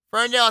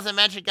 Ferndale, as I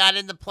mentioned, got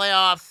in the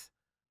playoffs,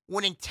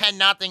 winning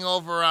 10-0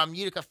 over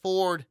Utica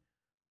Ford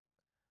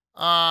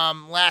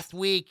last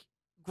week.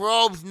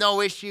 Groves,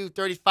 no issue,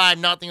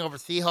 35-0 over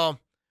Seaholm.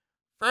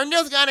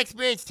 Ferndale's got an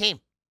experienced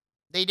team.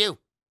 They do.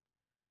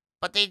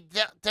 But they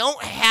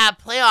don't have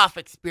playoff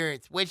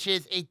experience, which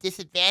is a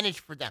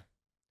disadvantage for them.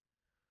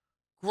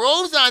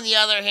 Groves, on the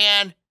other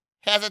hand,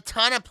 has a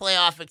ton of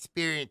playoff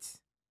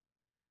experience.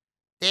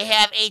 They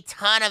have a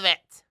ton of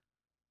it.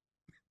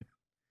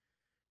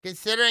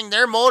 Considering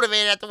they're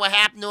motivated after what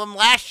happened to them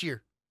last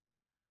year,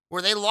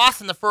 where they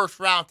lost in the first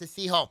round to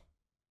Seaholm.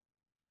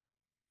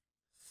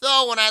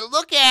 So when I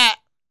look at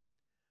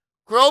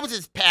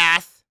Groves'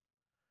 past,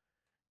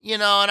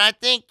 and I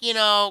think,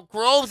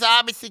 Groves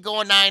obviously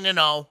going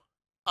 9-0,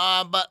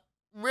 but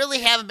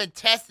really haven't been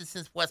tested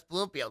since West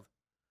Bloomfield.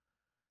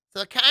 So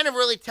it kind of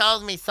really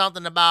tells me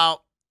something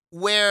about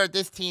where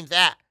this team's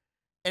at.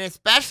 And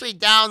especially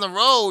down the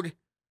road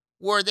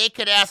where they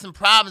could have some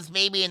problems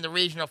maybe in the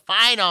regional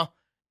final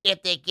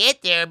if they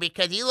get there,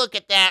 because you look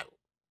at that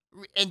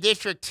in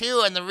District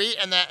 2 and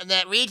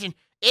that region,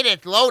 it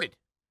is loaded.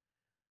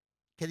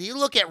 Because you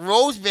look at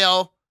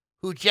Roseville,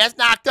 who just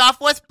knocked off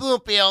West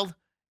Bloomfield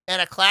in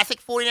a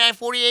classic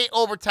 49-48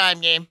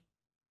 overtime game.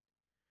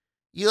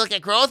 You look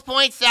at Grosse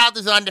Pointe South,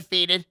 who's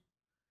undefeated.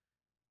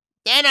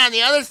 Then on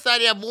the other side,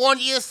 you have Warren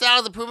East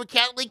South, the proven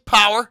Catholic League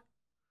power.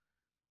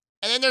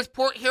 And then there's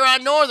Port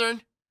Huron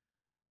Northern.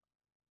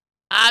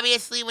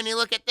 Obviously, when you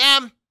look at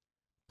them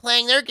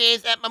playing their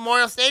games at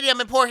Memorial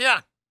Stadium in Port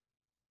Huron.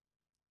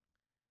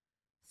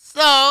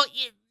 So,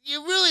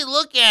 you really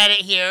look at it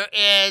here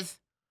as,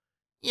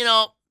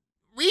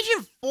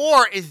 Region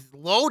 4 is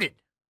loaded.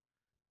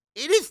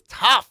 It is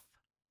tough.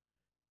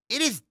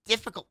 It is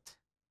difficult.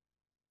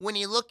 When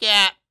you look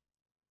at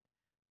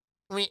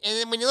when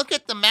you look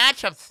at the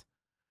matchups,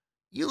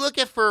 you look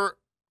at for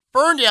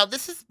Ferndale,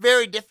 this is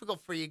very difficult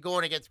for you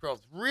going against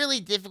Groves. Really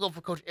difficult for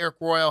Coach Eric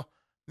Royal.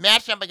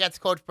 Matching up against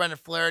Coach Brendan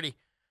Flaherty.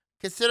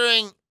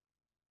 Considering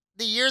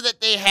the year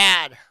that they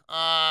had.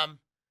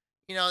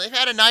 They've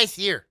had a nice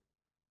year.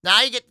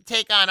 Now you get to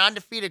take on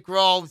undefeated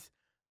Groves.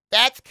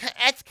 That's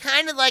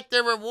kind of like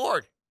their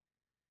reward,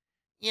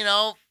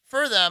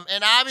 for them.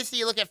 And obviously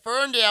you look at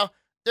Ferndale,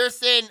 they're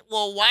saying,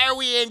 well, why are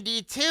we in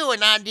D2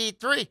 and not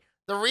D3?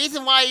 The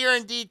reason why you're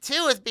in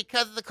D2 is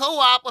because of the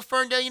co-op with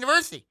Ferndale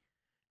University.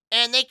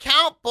 And they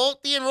count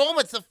both the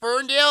enrollments of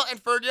Ferndale and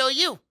Ferndale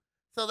U.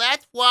 So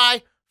that's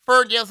why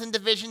Ferndale's in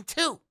Division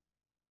 2.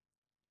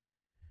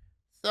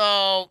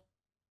 So,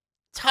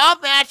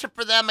 tough matchup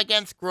for them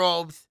against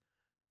Groves.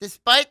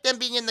 Despite them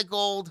being in the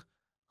gold,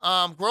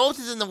 Groves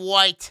is in the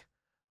white.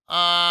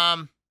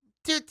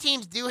 Two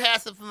teams do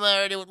have some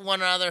familiarity with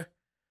one another.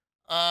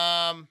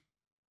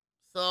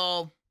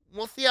 So,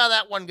 we'll see how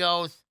that one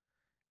goes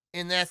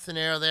in that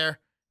scenario there.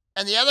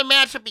 And the other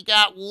matchup, we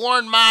got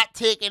Warren Mott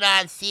taking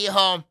on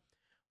Seaholm.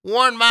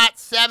 Warren Mott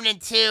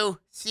 7-2,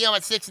 Seaholm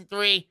at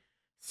 6-3.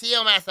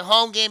 Seaholm has the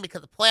home game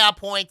because of playoff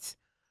points.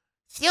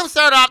 Seaholm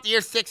started off the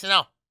year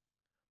 6-0.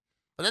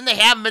 But then they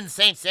haven't been the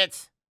same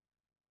since.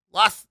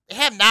 They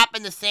have not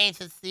been the same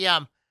since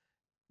the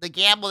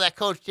gamble that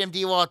Coach Jim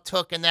Dewald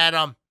took in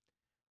that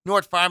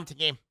North Farmington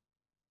game.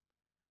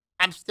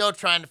 I'm still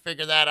trying to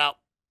figure that out.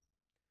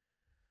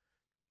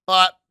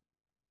 But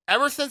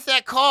ever since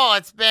that call,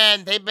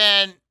 they've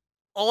been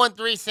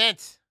 0-3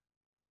 since.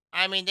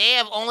 I mean, they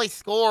have only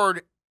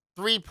scored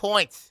 3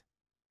 points.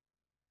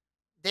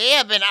 They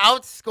have been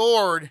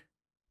outscored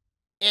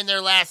in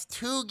their last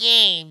 2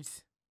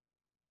 games.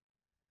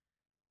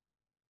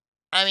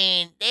 I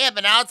mean, they have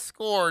been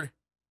outscored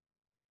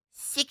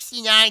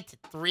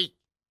 69-3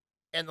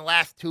 in the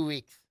last 2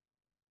 weeks.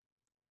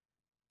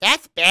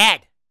 That's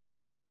bad.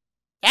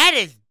 That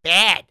is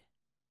bad.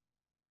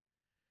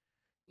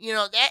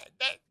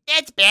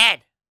 That's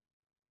bad.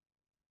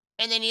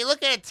 And then you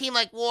look at a team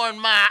like Warren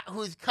Mott,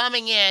 who's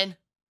coming in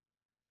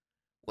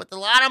with a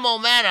lot of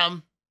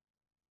momentum.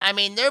 I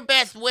mean, their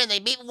best win, they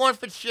beat Warren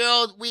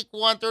Fitzgerald week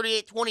 1,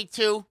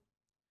 38-22.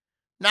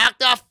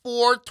 Knocked off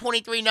Ford,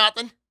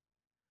 23-0.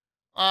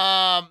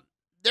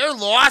 Their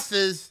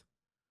losses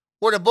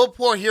were to both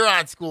Port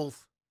Huron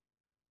schools.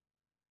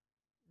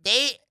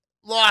 They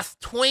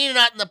lost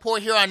 20-0 to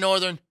Port Huron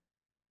Northern.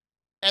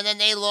 And then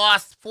they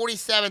lost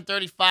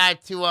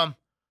 47-35 to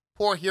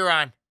Port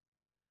Huron.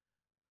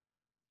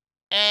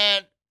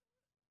 And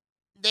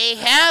they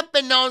have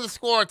been known to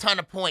score a ton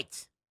of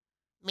points.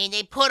 I mean,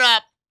 they put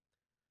up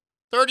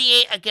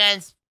 38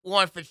 against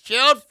Warren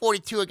Fitzgerald,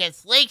 42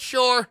 against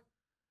Lakeshore,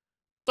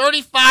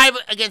 35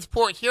 against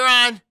Port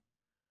Huron,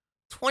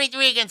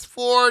 23 against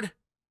Ford,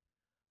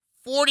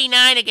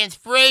 49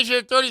 against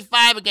Fraser,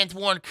 35 against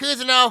Warren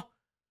Cousino,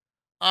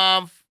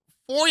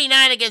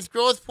 49 against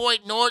Grosse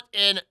Pointe North,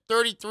 and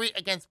 33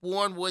 against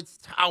Warren Woods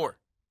Tower.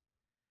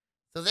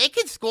 So they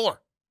can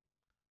score.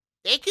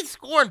 They can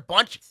score in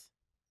bunches.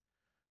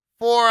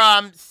 For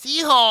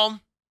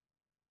Seaholm,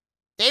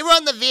 they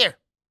run the veer.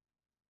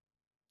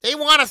 They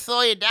want to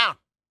slow you down.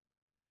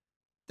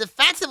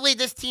 Defensively,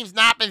 this team's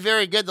not been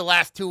very good the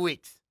last 2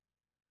 weeks.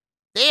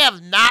 They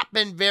have not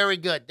been very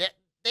good.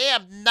 They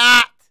have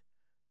not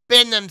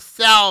been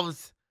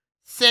themselves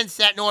since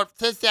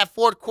that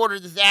fourth quarter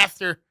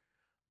disaster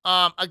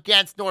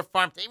against North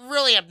Farm. They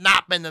really have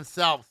not been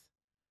themselves.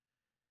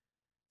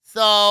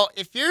 So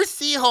if you're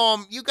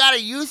Seaholm, you got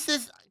to use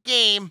this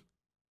game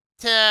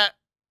to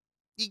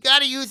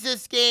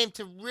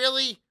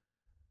really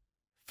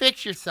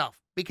fix yourself.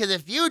 Because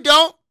if you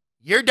don't,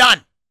 you're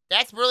done.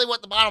 That's really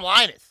what the bottom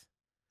line is.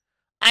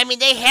 I mean,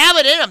 they have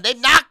it in them. They've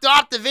knocked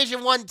off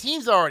Division I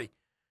teams already.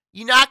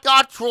 You knock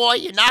off Troy.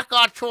 You knock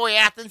off Troy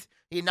Athens.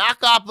 You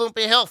knock off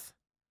Bloomfield Hills.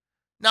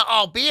 Now,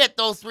 albeit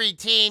those three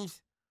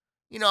teams,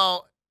 Troy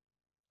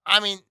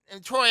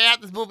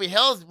Athens, Bloomfield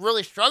Hills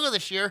really struggled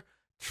this year.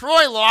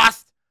 Troy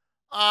lost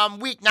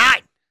week 9.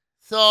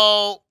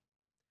 So,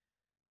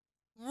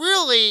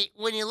 really,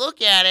 when you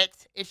look at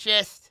it, it's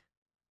just,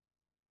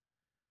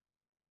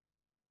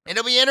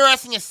 it'll be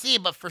interesting to see.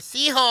 But for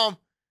Seaholm,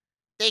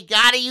 they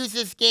got to use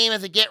this game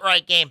as a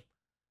get-right game.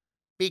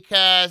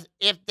 Because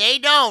if they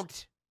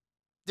don't,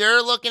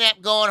 they're looking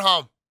at going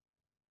home.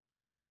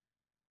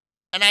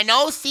 And I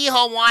know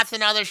Seaholm wants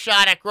another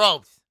shot at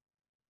Groves.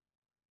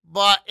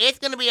 But it's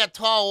going to be a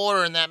tall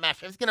order in that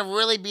matchup. It's going to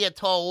really be a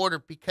tall order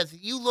because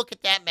if you look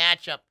at that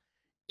matchup,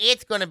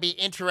 it's going to be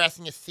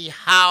interesting to see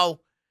how,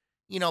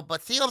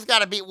 but Seaholm's got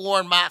to beat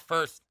Warren Mott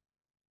first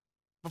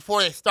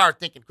before they start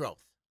thinking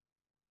Groves.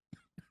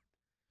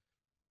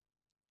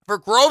 For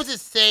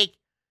Groves' sake,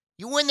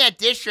 you win that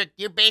district,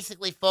 you're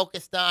basically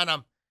focused on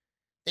them.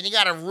 Then you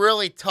got a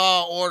really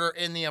tall order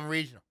in the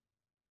regional.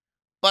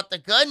 But the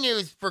good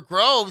news for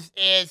Groves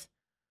is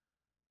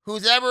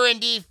who's ever in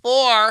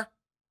D4,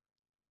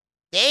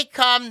 they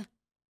come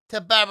to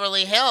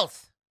Beverly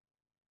Hills.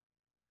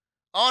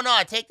 Oh, no,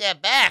 I take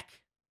that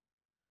back.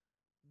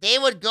 They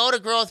would go to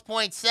Grosse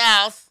Pointe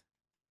South,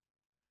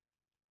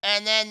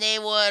 and then they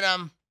would,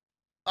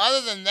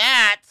 other than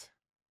that,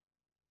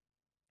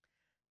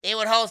 they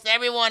would host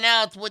everyone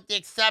else with the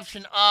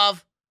exception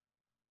of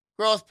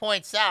Grosse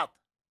Pointe South.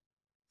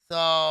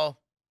 So,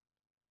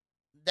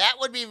 that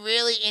would be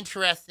really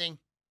interesting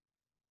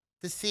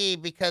to see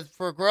because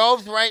for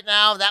Groves right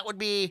now, that would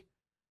be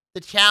the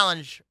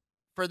challenge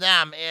for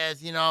them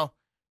is,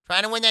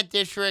 trying to win that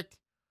district,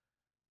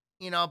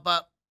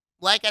 but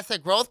like I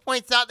said, Grosse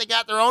Pointe South, they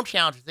got their own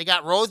challenges. They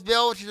got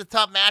Roseville, which is a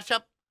tough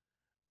matchup.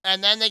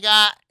 And then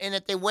and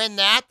if they win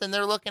that, then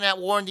they're looking at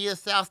Warren Diaz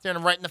South staring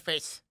them right in the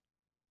face.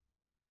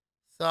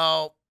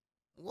 So,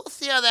 we'll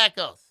see how that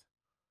goes.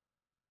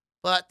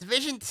 But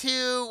Division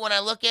II, when I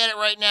look at it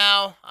right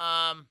now,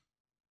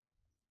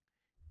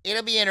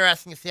 it'll be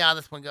interesting to see how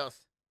this one goes.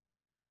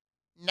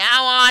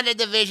 Now on to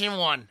Division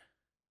I.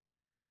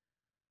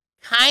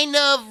 Kind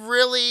of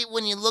really,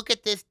 when you look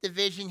at this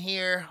division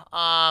here,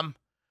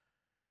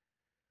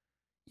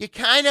 you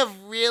kind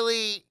of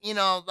really,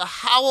 the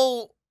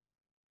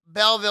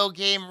Howell-Belleville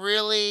game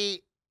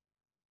really,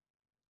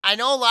 I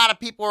know a lot of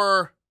people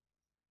were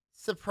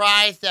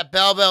surprised that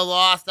Belleville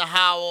lost to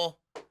Howell.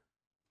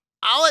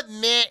 I'll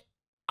admit,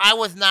 I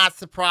was not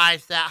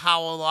surprised that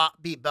Howell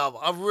beat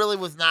Belleville. I really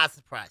was not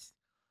surprised.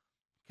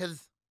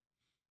 Because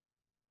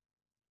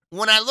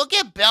when I look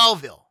at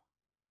Belleville,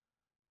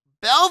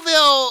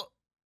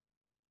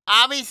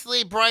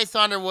 obviously Bryce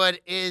Underwood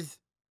is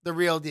the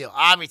real deal.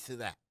 Obviously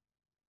that.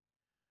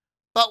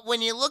 But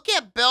when you look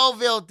at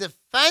Belleville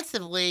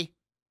defensively,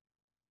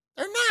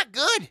 they're not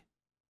good.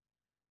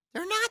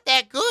 They're not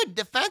that good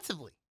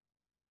defensively.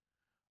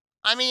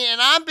 I mean, and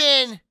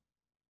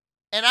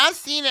I've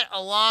seen it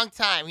a long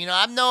time.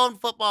 I've known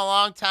football a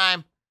long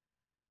time.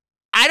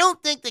 I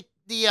don't think the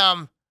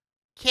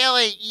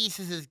KLA East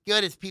is as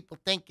good as people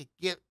think it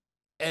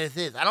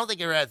is. I don't think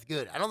they're as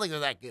good. I don't think they're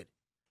that good.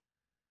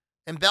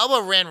 And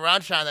Belleville ran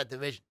roughshod in that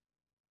division.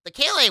 The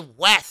KLA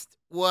West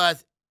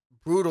was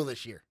brutal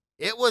this year.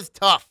 It was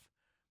tough.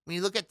 When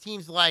you look at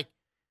teams like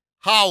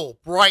Howell,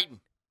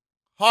 Brighton,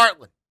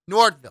 Heartland,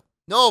 Northville,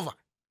 Nova.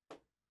 I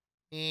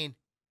mean,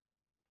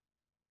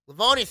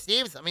 Livonia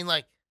Stevens,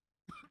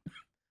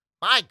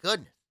 my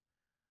goodness.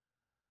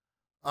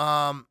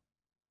 That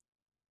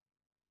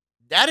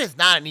is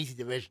not an easy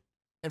division.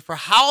 And for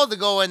Howell to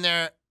go in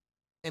there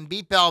and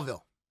beat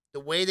Belleville the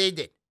way they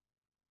did,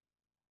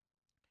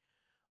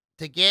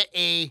 to get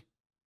a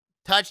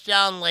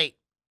touchdown late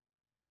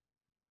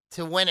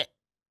to win it,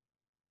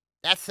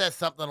 that says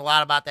something a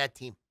lot about that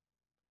team.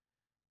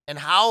 And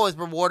Howell is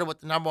rewarded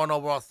with the number 1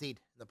 overall seed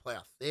in the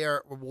playoffs. They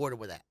are rewarded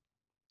with that.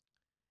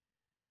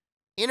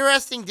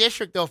 Interesting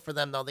district, though, for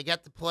them, though. They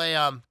get to play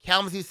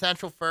Kalamazoo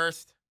Central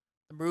first,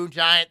 the Maroon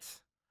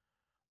Giants.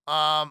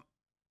 Then,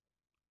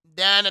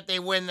 if they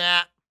win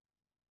that,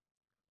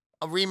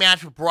 a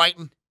rematch with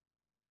Brighton.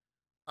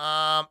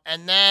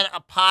 And then a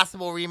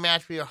possible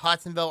rematch for either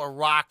Hudsonville or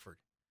Rockford.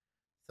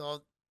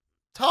 So,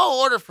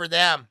 tall order for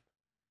them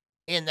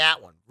in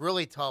that one.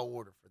 Really tall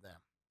order for them.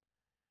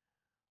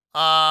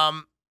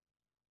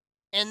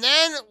 And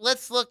then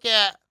let's look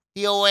at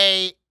the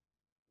OA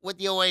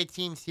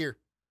teams here.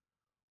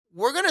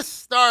 we're gonna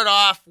start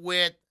off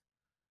with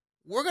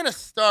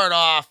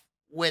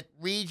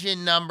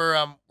region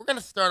number we're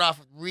gonna start off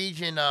with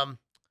region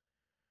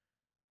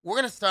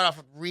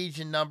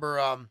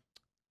number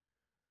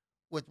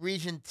with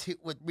region 2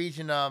 with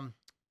region 3.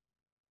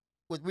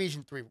 We're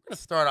gonna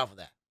start off with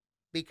that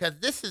because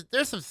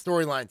there's some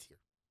storylines here.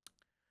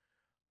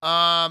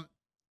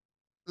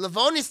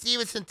 Livonia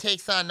Stevenson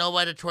takes on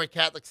Novi Detroit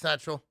Catholic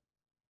Central.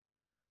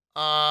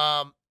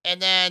 And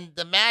then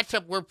the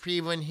matchup we're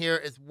previewing here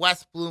is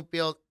West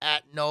Bloomfield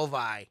at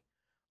Novi.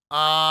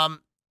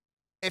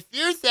 If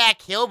you're Zach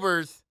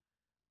Hilbers,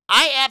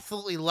 I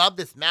absolutely love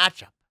this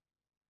matchup.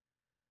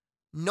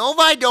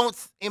 Novi don't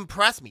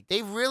impress me.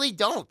 They really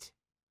don't.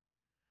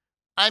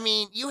 I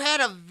mean, you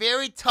had a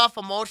very tough,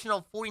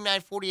 emotional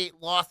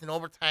 49-48 loss in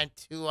overtime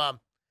to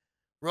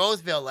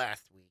Roseville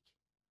last week.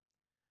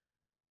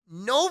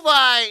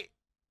 Novi,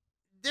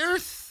 they're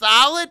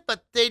solid,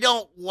 but they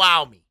don't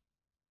wow me.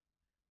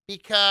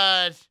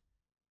 Because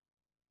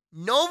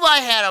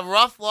Novi had a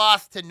rough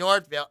loss to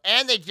Northville,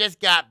 and they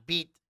just got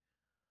beat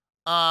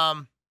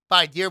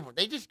by Dearborn.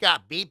 They just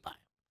got beat by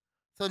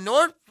them.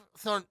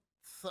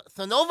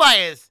 So Novi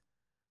is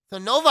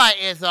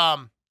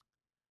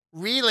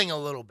reeling a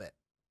little bit.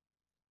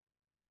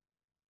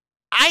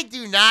 I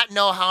do not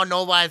know how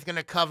Novi is going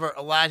to cover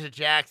Elijah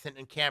Jackson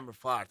and Cameron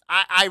Flowers.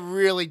 I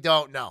really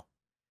don't know.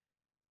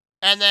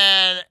 And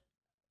then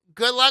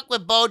good luck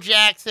with Bo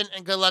Jackson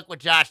and good luck with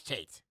Josh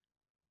Tate.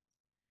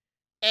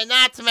 And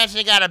not to mention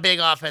they got a big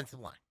offensive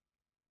line.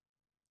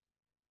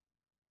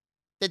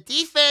 The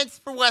defense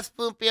for West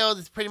Bloomfield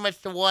is pretty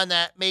much the one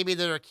that maybe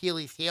their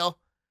Achilles heel.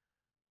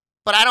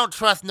 But I don't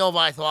trust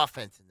Novi's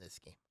offense in this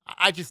game.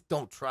 I just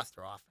don't trust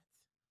their offense.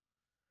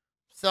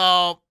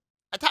 So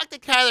I talked to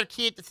Kyler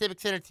Key at the Civic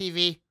Center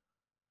TV.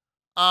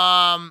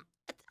 I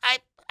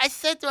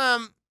said to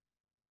him,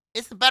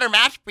 it's a better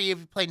match for you if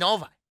you play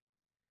Novi.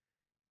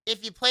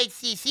 If you played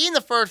CC in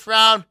the first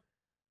round,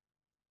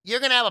 you're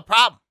going to have a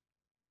problem.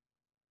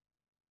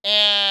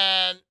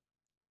 And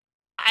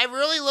I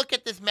really look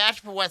at this match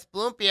for West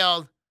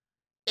Bloomfield.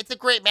 It's a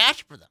great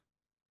match for them.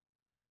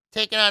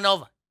 Taking on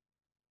Novi.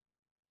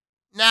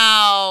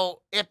 Now,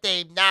 if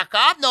they knock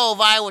off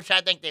Novi, which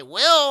I think they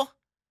will,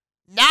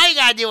 now you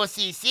got to deal with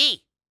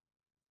CC.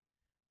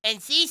 And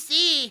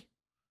CC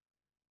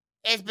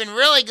has been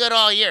really good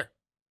all year.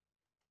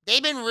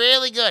 They've been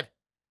really good.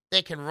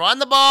 They can run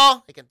the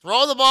ball. They can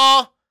throw the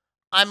ball.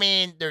 I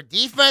mean, their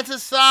defense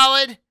is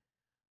solid.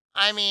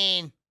 I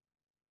mean,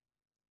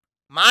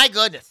 my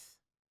goodness.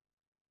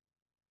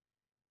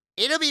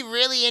 It'll be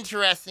really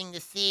interesting to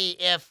see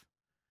if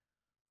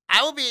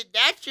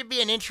that should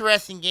be an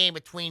interesting game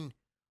between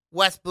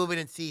West Bloomfield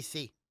and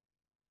CC.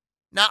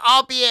 Now,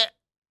 albeit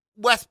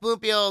West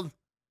Bloomfield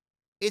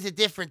is a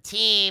different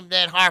team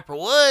than Harper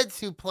Woods,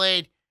 who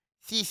played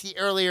CC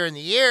earlier in the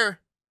year.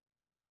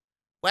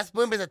 West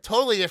Bloomfield is a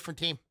totally different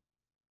team.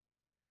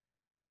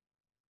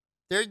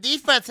 Their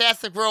defense has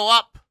to grow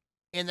up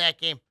in that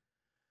game,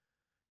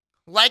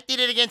 like they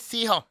did against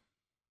Seaholm.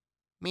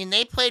 I mean,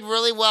 they played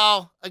really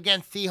well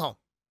against Seaholm.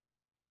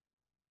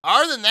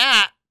 Other than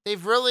that,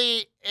 they've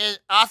really,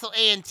 also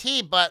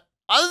A&T, but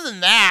other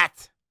than that,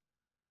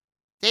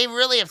 they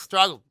really have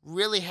struggled,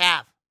 really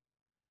have,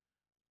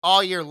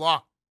 all year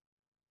long.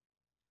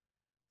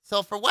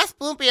 So for West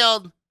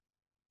Bloomfield,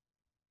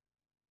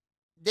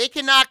 they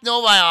can knock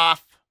Novi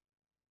off.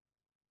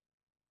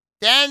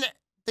 Then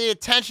the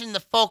attention, the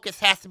focus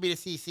has to be to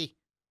CC.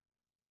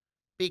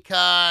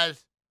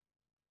 Because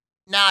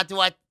now,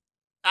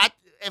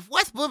 if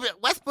West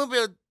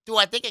Bloomfield, do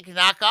I think it can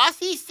knock off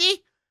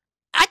CC?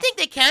 I think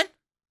they can.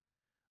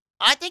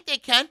 I think they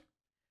can.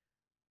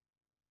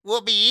 Will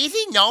it be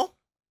easy? No.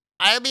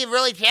 It'll be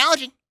really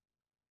challenging.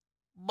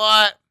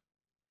 But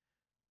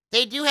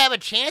they do have a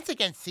chance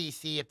against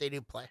CC if they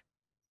do play.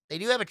 They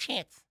do have a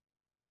chance.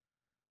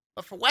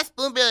 But for West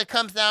Bloomfield, it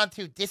comes down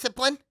to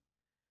discipline.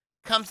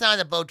 Comes down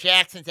to Bo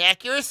Jackson's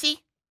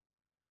accuracy.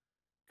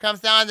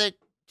 Comes down to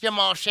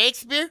Jamal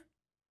Shakespeare.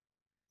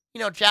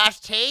 Josh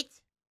Tate.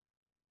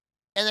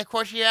 And of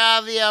course you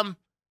have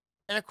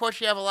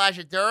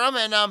Elijah Durham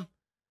and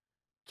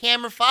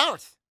Cameron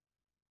Flowers.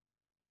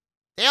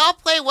 They all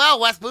play well.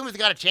 West Bloomfield's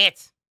got a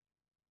chance.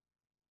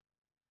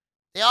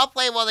 They all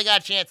play well. They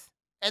got a chance.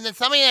 And then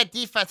somebody in that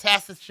defense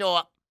has to show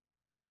up.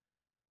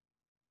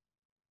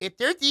 If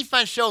their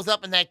defense shows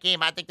up in that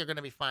game, I think they're going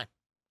to be fine.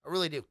 I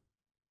really do.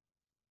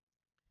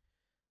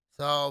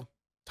 So,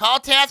 tall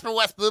task for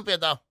West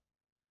Bloomfield, though,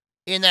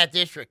 in that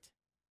district.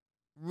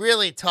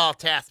 Really tall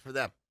task for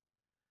them.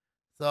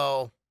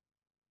 So,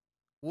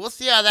 we'll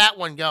see how that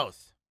one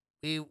goes.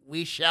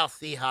 We shall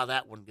see how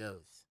that one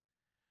goes.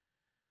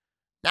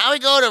 Now we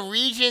go to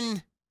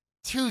Region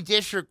 2,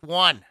 District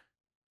 1.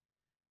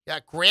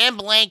 Got Grand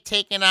Blanc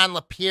taking on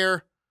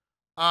Lapeer.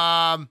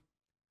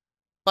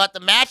 But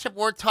the matchup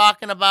we're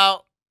talking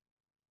about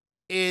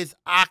is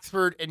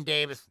Oxford and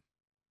Davis.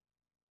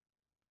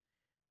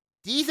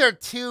 These are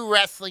two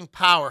wrestling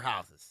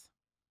powerhouses.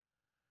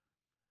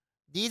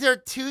 These are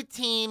two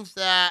teams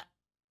that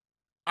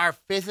are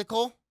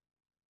physical,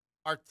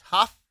 are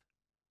tough,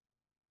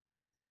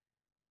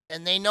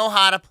 and they know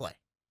how to play.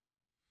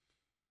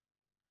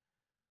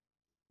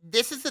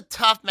 This is a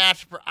tough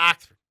match for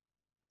Oxford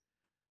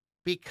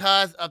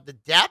because of the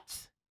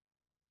depth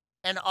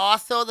and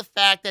also the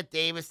fact that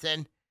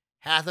Davison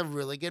has a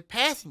really good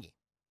passing game.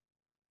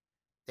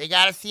 They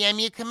got a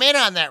CMU commit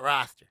on that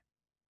roster.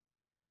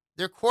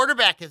 Their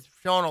quarterback has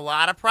shown a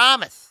lot of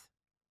promise.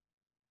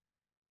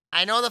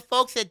 I know the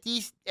folks at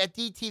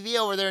DTV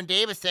over there in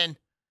Davison,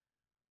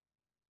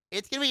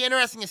 it's going to be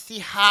interesting to see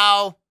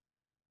how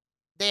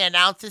they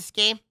announce this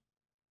game,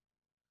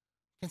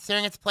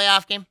 considering it's a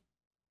playoff game.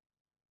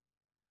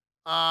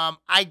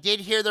 I did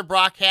hear their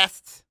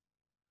broadcasts.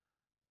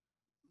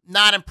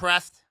 Not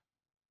impressed.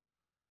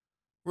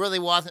 Really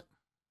wasn't.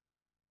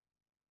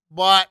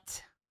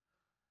 But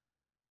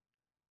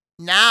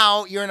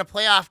now you're in a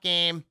playoff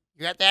game.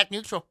 You have to act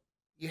neutral.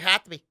 You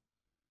have to be.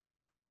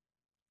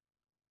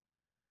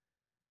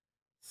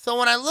 So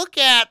when I look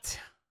at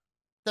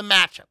the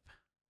matchup,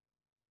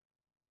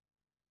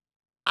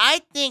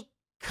 I think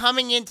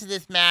coming into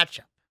this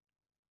matchup,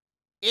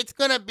 it's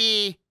going to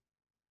be,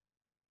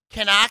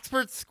 can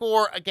Oxford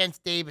score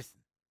against Davison?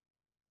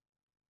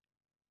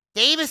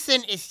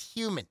 Davison is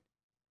human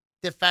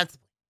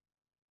defensively.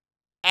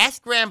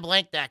 Ask Graham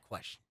Blank that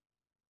question.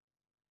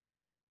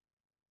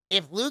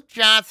 If Luke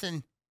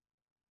Johnson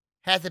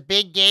has a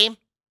big game,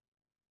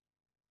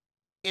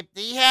 if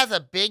he has a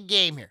big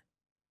game here,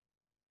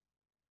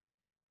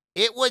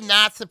 it would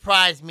not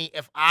surprise me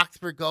if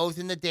Oxford goes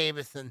into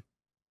Davison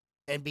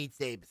and beats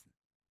Davison.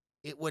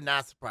 It would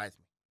not surprise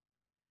me.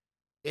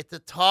 It's a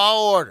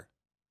tall order.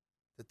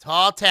 It's a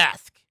tall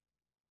task.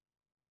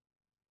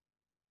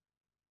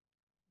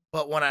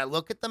 But when I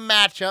look at the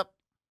matchup,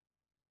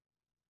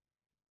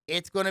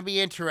 it's going to be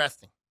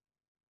interesting.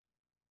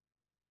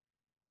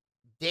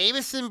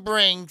 Davison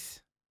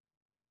brings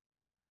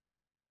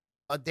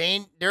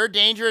they're a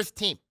dangerous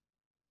team.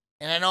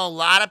 And I know a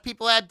lot of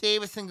people have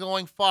Davison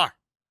going far.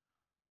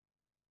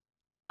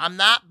 I'm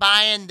not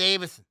buying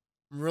Davison.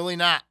 I'm really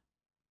not.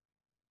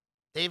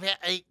 They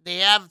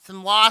have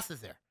some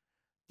losses there.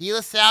 De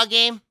La Salle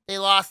game, they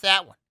lost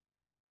that one.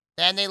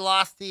 Then they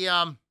lost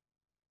and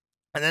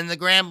then the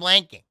Grand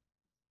Blanc game.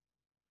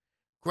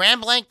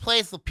 Grand Blanc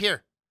plays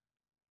Lapeer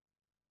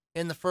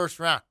in the first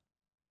round.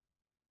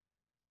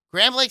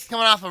 Grand Blanc's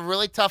coming off a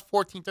really tough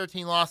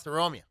 14-13 loss to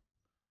Romeo.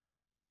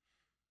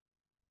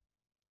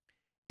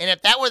 And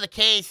if that were the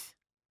case,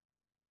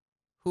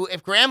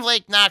 if Grand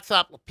Blanc knocks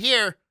up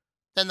Lapeer,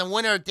 then the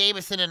winner of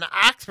Davison and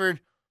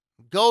Oxford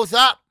goes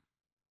up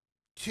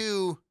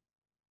to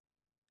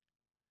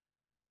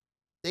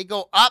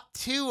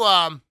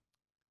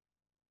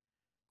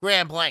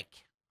Grand Blanc.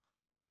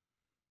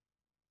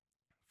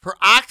 For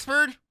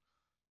Oxford,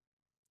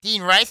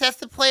 Dean Rice has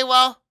to play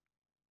well.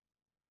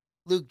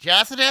 Luke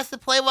Johnson has to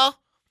play well.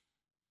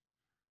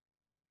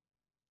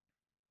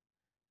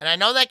 And I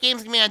know that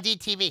game's going to be on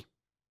DTV.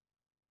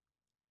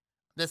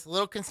 Just a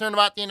little concerned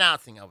about the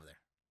announcing over there.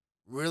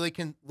 Really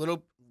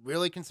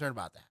concerned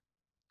about that.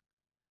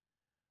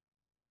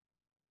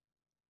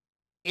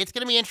 It's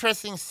going to be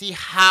interesting to see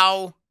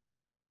how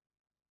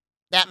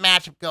that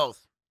matchup goes.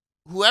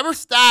 Whoever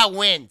style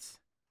wins,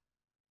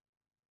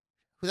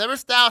 whoever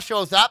style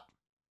shows up,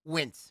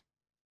 wins.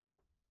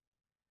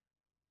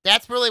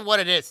 That's really what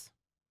it is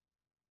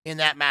in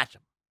that matchup.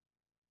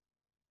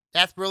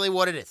 That's really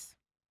what it is.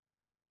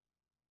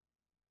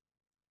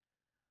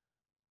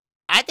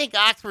 I think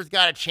Oxford's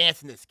got a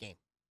chance in this game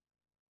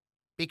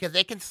because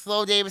they can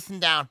slow Davison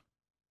down.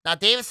 Now,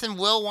 Davison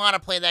will want to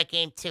play that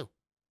game too.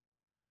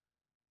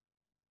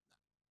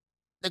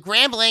 The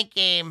Grand Blanc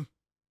game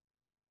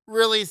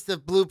really is the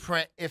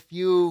blueprint if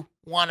you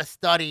want to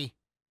study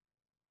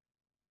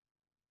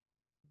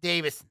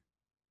Davison.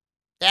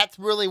 That's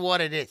really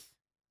what it is.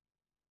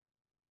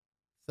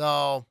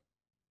 So,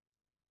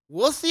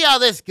 we'll see how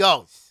this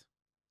goes.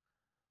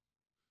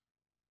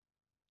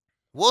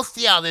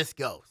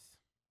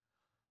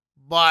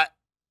 But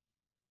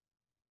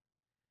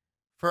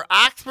for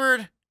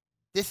Oxford,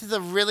 this is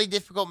a really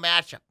difficult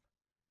matchup.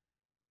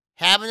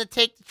 Having to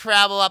take the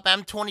travel up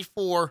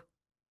M24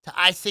 to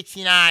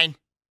I-69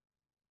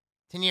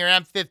 to near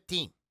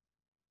M15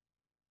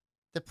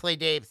 to play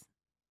Davison.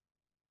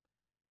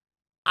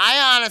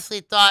 I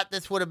honestly thought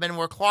this would have been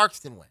where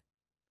Clarkston went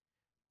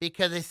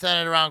because they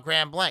centered around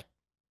Grand Blanc.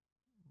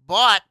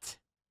 But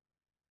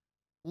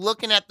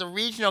looking at the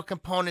regional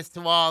components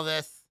to all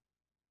this,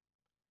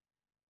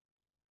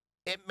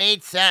 it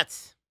made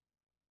sense.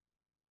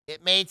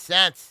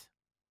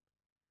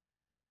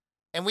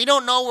 And we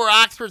don't know where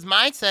Oxford's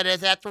mindset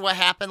is after what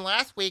happened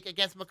last week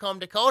against Macomb,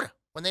 Dakota,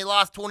 when they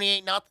lost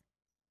 28-0.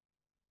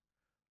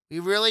 We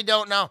really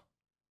don't know.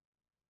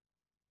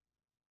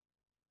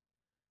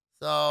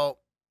 So,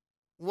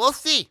 we'll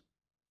see.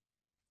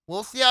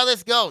 We'll see how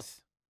this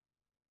goes.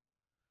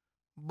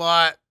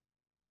 But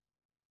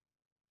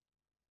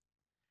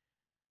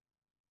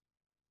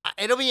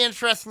it'll be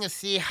interesting to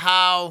see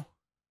how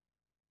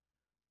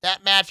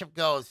that matchup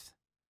goes,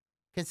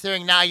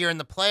 considering now you're in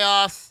the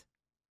playoffs.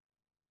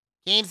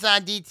 Games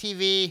on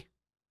DTV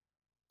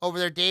over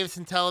there,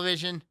 Davison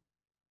Television.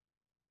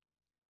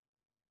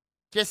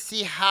 just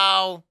see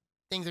how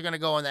things are going to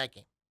go in that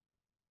game.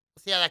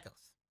 We'll see how that goes.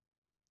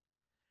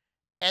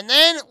 And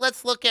then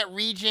let's look at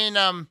Region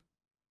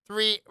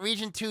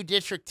 2,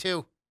 District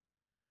 2.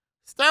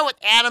 Start with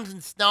Adams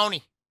and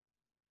Stony.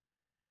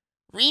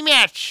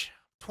 Rematch,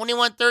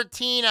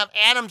 21-13 of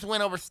Adams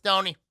win over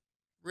Stony.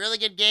 Really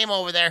good game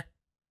over there.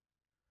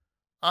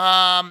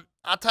 I'll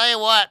tell you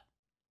what.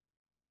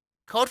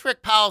 Coach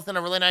Rick Powell's done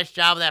a really nice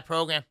job of that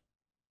program.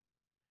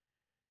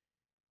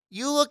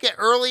 You look at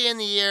early in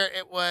the year,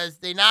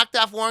 they knocked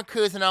off Warren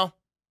Cousineau.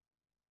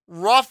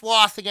 Rough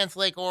loss against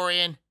Lake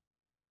Orion.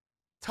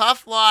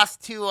 Tough loss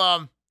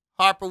to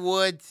Harper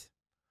Woods.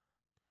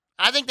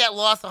 I think that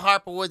loss to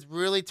Harper Woods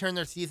really turned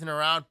their season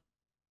around.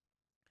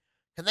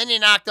 And then they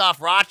knocked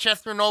off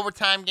Rochester in an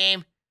overtime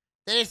game.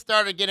 Then they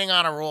started getting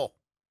on a roll.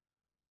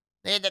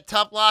 They had that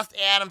tough loss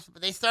to Adams,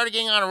 but they started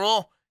getting on a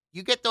roll.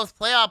 You get those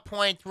playoff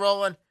points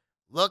rolling,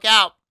 look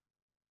out.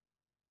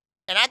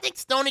 And I think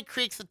Stony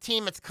Creek's a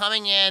team that's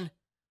coming in,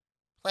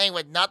 playing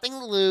with nothing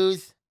to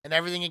lose and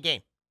everything to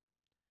gain.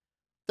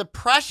 The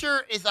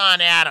pressure is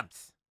on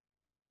Adams.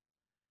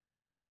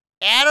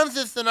 Adams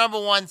is the number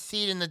 1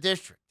 seed in the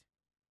district.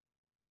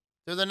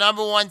 They're the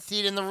number 1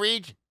 seed in the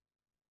region.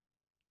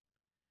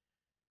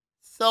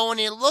 So when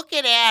you look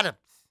at Adams,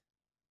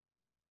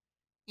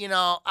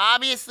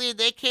 obviously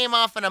they came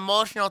off an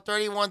emotional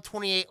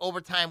 31-28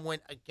 overtime win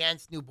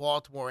against New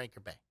Baltimore Anchor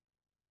Bay.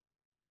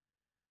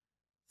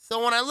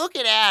 So when I look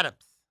at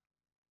Adams,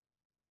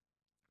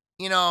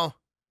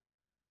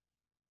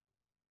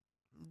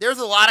 there's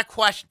a lot of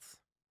questions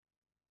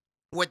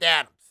with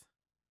Adams.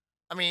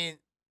 I mean,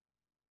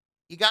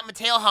 you got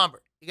Mateo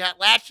Humbert. You got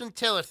Latchlin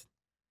Tillerson.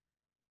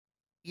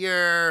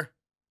 Your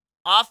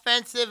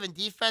offensive and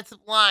defensive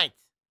lines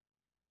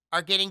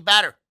are getting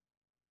better.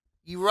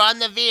 You run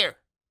the veer.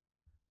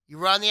 You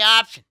run the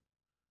option.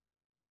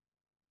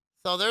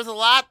 So there's a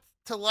lot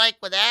to like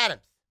with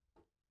Adams.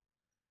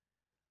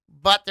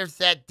 But there's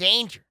that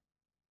danger.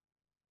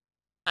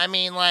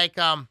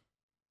 Hunter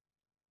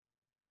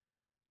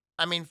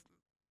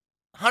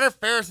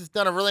Ferris has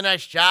done a really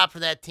nice job for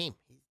that team.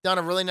 He's done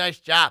a really nice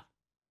job.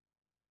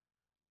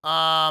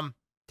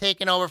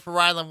 Taking over for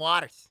Ryland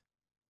Waters.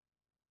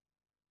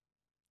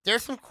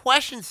 There's some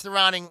questions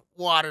surrounding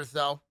Waters,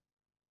 though.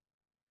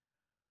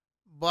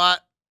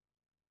 But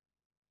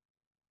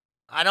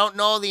I don't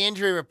know the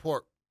injury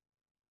report.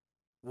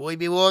 Will he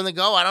be willing to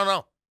go? I don't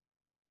know.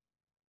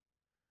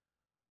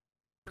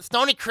 For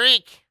Stony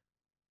Creek,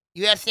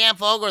 you have Sam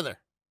Fogler there.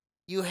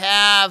 You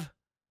have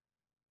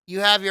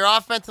your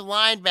offensive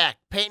line back,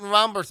 Peyton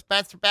Rumber,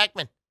 Spencer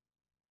Beckman.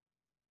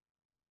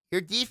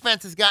 Your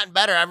defense has gotten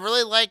better. I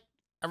really like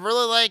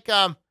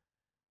Zazula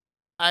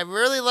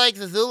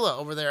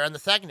over there on the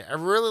secondary. I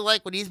really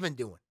like what he's been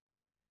doing.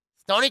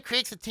 Stony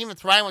Creek's a team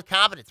that's riding with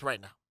confidence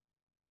right now.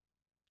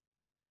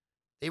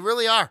 They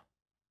really are.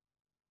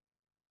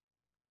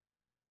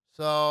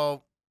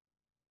 So,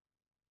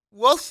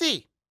 we'll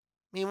see.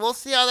 We'll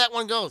see how that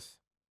one goes.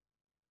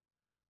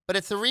 But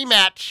it's a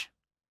rematch,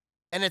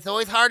 and it's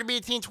always hard to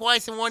beat a team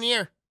twice in 1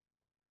 year.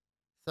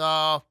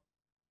 So,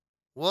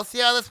 we'll see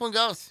how this one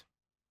goes.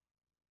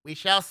 We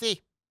shall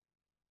see.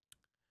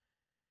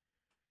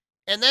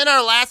 And then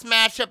our last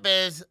matchup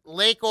is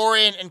Lake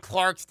Orion and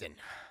Clarkston.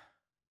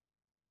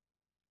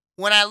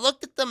 When I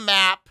looked at the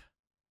map,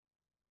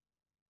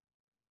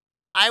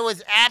 I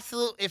was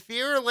if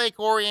you're a Lake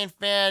Orion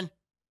fan,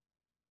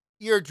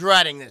 you're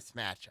dreading this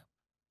matchup.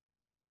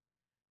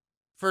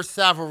 For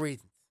several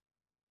reasons.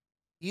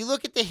 You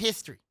look at the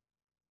history.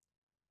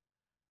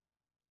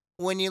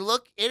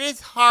 It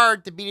is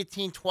hard to beat a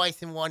team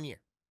twice in 1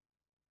 year.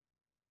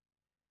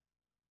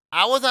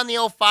 I was on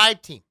the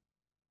 05 team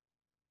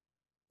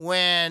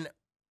when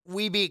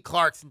we beat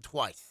Clarkston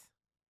twice.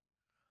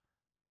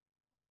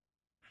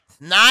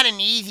 It's not an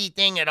easy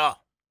thing at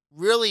all.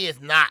 Really is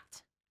not.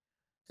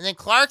 And then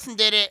Clarkston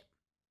did it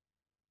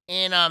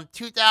in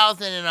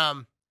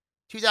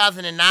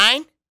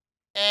 2009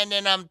 and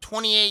in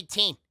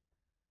 2018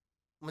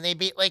 when they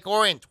beat Lake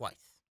Orion twice.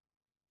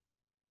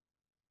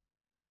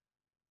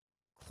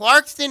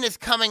 Clarkston is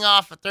coming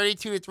off a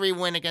 32-3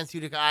 win against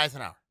Utica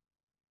Eisenhower.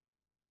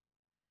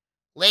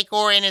 Lake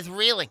Orion is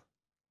reeling,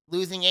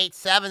 losing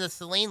 8-7 to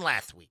Saline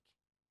last week.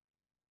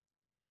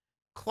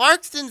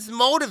 Clarkston's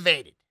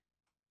motivated,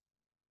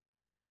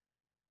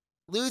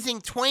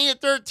 losing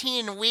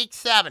 20-13 in Week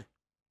 7.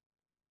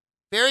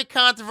 Very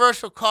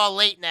controversial call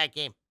late in that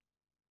game.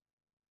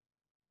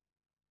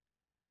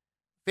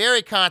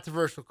 Very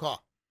controversial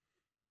call.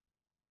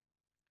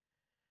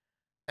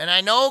 And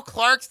I know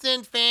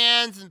Clarkston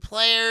fans and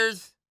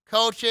players,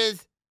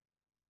 coaches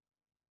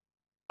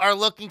are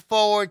looking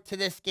forward to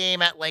this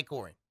game at Lake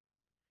Orion.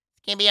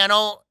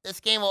 This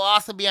game will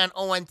also be on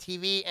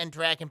ONTV and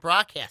Dragon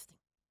Broadcasting.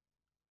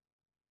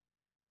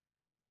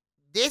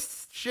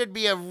 This should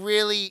be a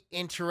really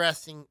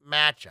interesting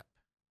matchup.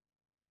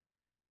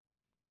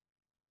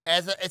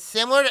 It's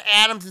similar to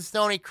Adams and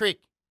Stony Creek.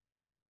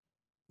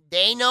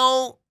 They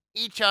know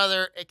each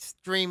other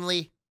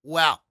extremely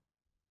well.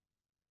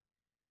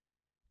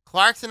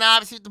 Clarkston,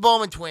 obviously, with the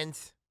Bowman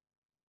twins.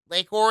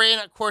 Lake Orion,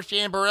 of course,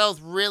 Jalen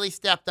Burrell's really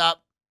stepped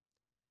up.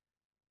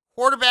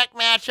 Quarterback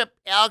matchup,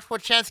 Alex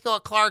Wachensko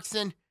at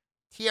Clarkson,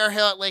 T.R.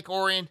 Hill at Lake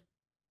Orion.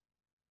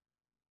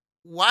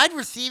 Wide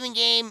receiving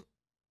game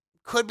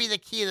could be the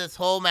key to this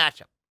whole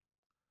matchup.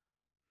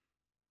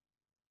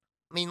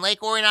 I mean,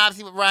 Lake Orion,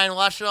 obviously, with Ryan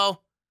Lushow.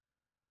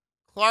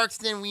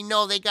 Clarkson, we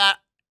know they got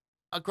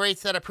a great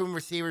set of proven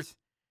receivers.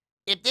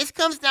 If this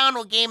comes down to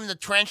a game in the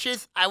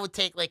trenches, I would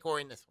take Lake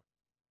Orion this one.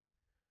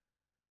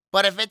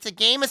 But if it's a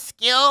game of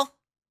skill,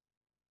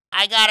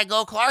 I got to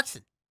go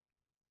Clarkson.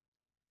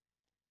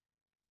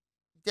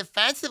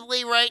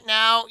 Defensively right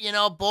now,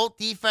 both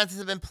defenses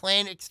have been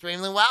playing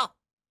extremely well.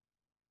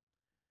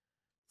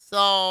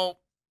 So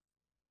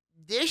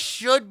this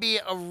should be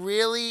a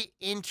really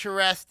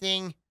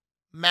interesting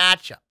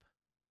matchup.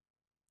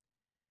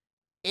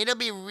 It'll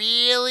be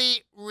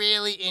really,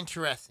 really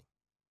interesting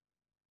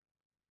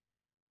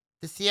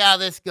to see how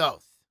this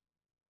goes.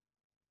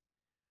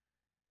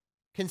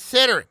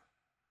 Considering,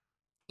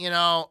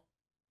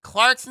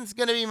 Clarkson's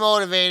going to be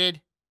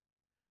motivated.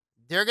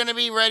 They're going to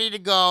be ready to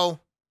go.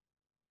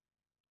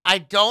 I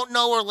don't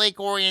know where Lake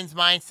Orion's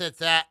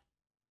mindset's at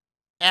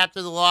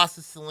after the loss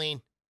of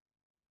Celine.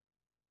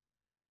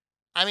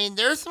 I mean,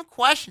 there's some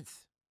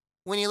questions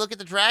when you look at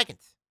the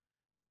Dragons.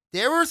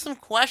 There were some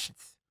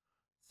questions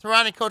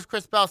surrounding Coach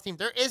Chris Bell's team.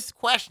 There is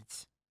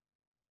questions.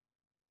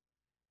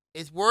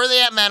 Where are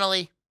they at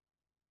mentally?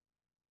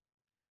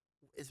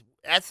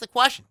 That's the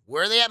question.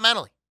 Where are they at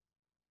mentally?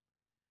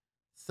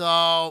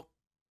 So,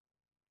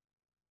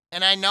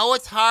 and I know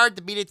it's hard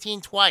to beat a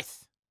team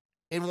twice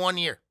in 1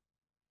 year.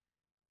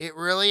 It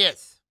really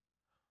is.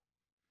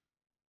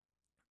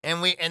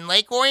 And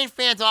Lake Orion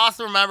fans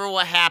also remember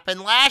what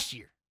happened last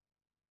year.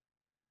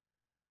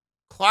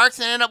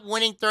 Clarkson ended up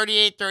winning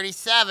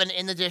 38-37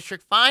 in the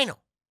district final.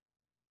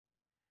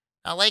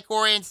 Now, Lake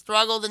Orion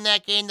struggled in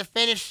that game to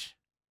finish.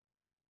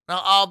 Now,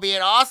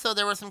 albeit also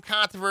there was some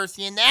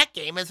controversy in that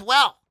game as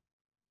well.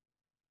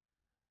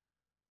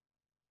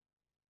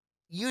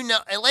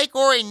 Lake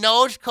Orion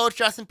knows Coach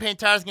Justin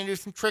Pintar is going to do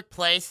some trick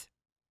plays.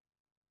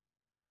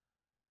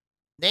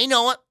 They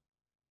know it.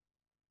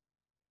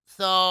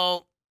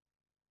 So,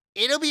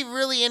 it'll be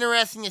really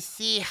interesting to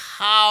see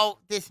how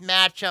this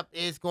matchup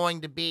is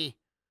going to be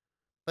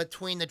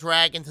between the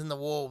Dragons and the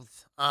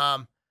Wolves.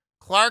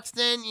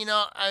 Clarkson,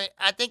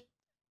 I think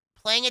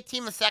playing a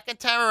team a second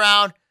time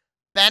around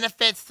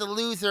benefits the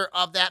loser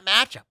of that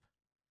matchup.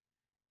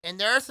 And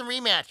there are some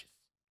rematches.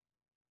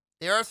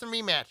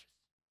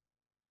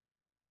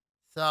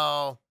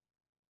 So,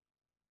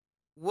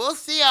 we'll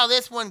see how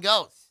this one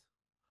goes.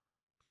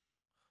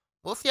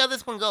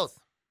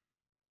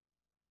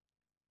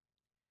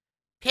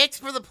 Picks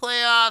for the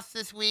playoffs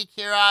this week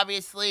here,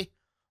 obviously.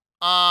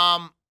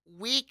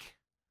 Week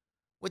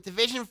with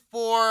Division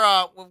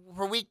 4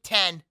 for Week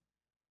 10.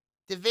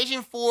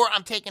 Division 4,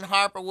 I'm taking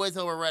Harper Woods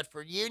over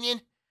Redford Union.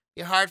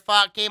 The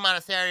hard-fought game on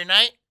a Saturday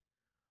night.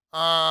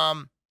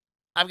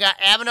 I've got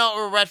Avenel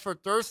over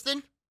Redford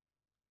Thurston.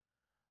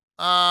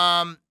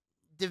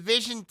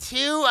 Division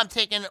 2, I'm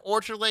taking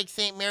Orchard Lake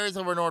St. Mary's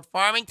over North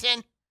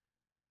Farmington.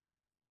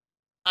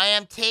 I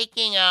am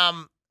taking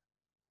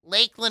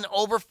Lakeland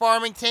over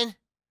Farmington.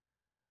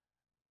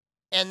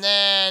 And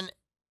then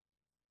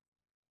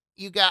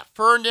you got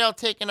Ferndale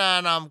taking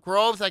on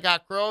Groves. I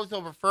got Groves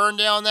over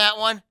Ferndale in that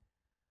one.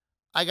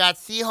 I got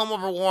Seaholm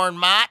over Warren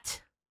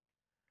Mott.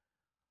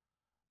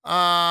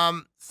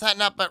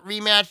 Setting up a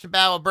rematch to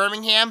Battle of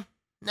Birmingham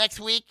next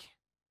week.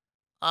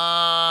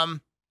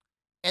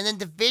 And then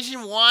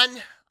Division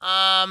 1,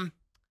 I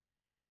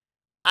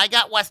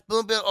got West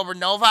Bloomfield over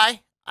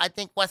Novi. I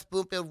think West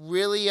Bloomfield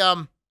really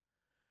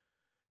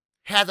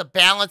has a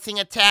balancing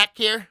attack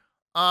here.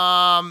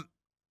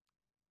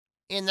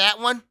 In that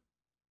one,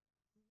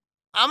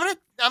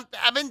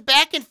 I've been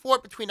back and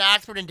forth between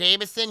Oxford and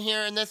Davison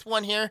here in this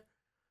one here.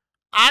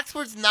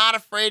 Oxford's not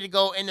afraid to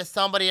go into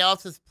somebody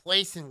else's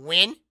place and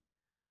win.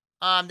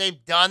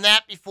 They've done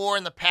that before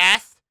in the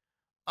past.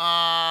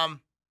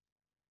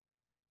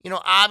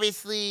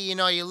 Obviously,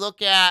 you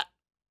look at,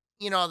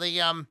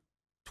 the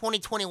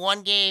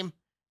 2021 game.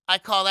 I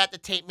call that the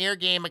Tate Mere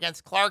game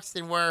against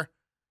Clarkston, where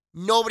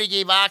nobody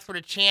gave Oxford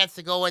a chance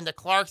to go into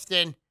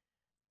Clarkston,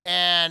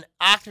 and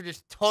Oxford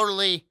just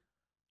totally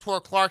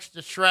tore Clarkston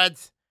to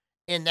shreds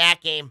in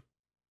that game.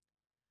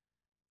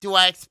 Do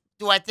I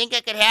think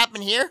it could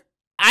happen here?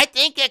 I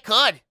think it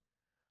could.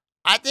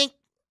 I think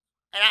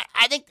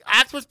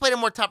Oxford's played a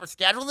more tougher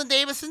schedule than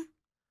Davison.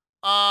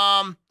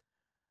 Albeit,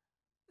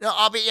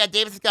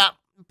 Davison's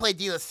played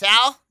De La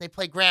Salle, they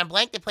played Grand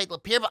Blanc, they played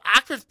Lapeer, but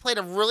Oxford's played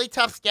a really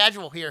tough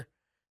schedule here.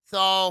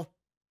 So,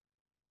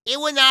 it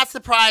would not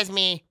surprise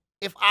me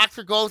if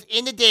Oxford goes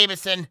into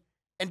Davison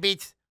and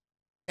beats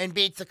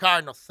the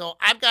Cardinals. So,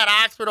 I've got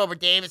Oxford over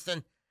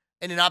Davison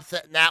in an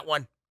upset in that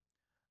one.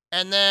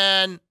 And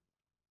then,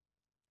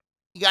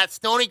 you got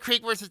Stony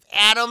Creek versus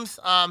Adams.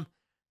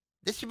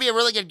 This should be a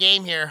really good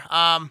game here.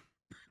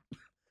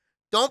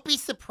 Don't be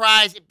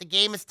surprised if the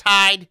game is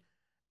tied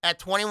at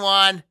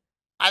 21.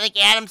 I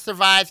think Adams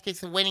survives,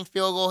 kicks a winning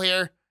field goal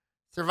here.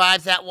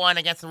 survives that one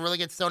against a really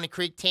good Stony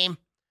Creek team.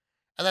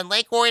 And then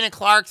Lake Orion and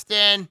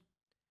Clarkston,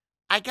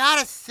 I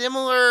got a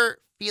similar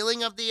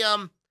feeling of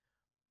the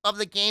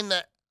game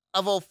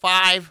of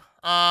 05.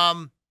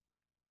 I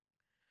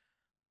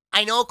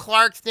know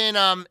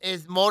Clarkston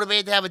is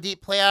motivated to have a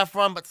deep playoff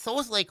run, but so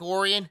is Lake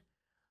Orion.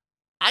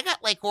 I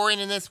got Lake Orion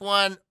in this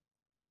one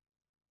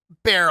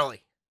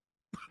barely.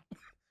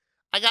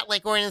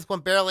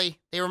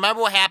 They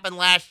remember what happened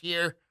last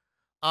year.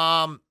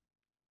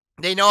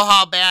 They know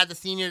how bad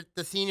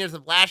the seniors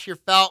of last year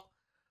felt.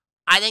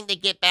 I think they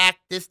get back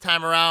this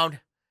time around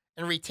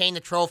and retain the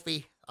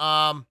trophy. So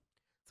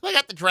I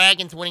got the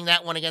Dragons winning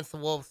that one against the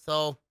Wolves.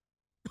 So,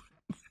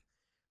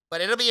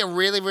 but it'll be a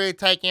really, really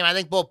tight game. I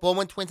think both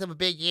Bowman Twins have a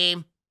big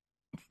game.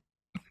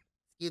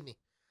 Excuse me.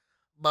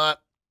 But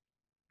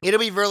it'll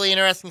be really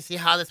interesting to see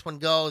how this one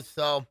goes.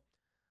 So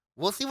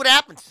we'll see what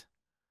happens.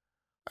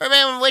 All right,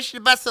 man, we wish you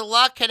the best of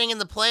luck heading in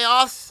the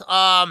playoffs.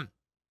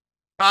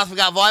 We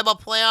got volleyball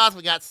playoffs.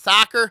 We got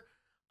soccer.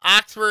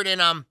 Oxford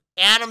and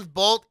Adams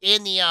both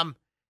in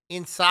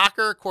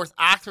soccer. Of course,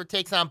 Oxford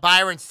takes on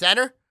Byron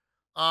Center.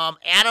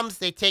 Adams,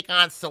 they take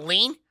on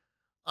Saline.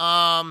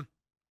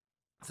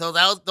 So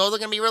those are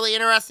going to be really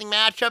interesting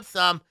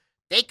matchups.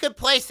 They could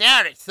play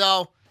Saturday,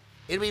 so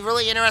it'll be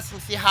really interesting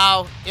to see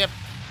how, if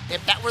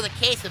that were the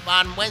case, if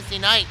on Wednesday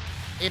night,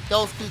 if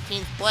those two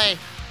teams play.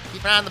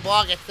 Keep an eye on the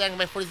blog at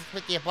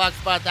secondby4650 at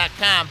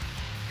blogspot.com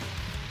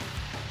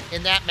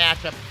in that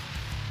matchup.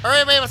 All right,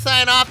 everybody, we'll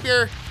sign off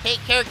here. Take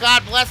care.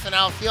 God bless, and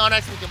I'll see you all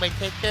next week. Everybody,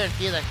 take care and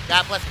see you then.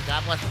 God bless you.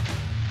 God bless you.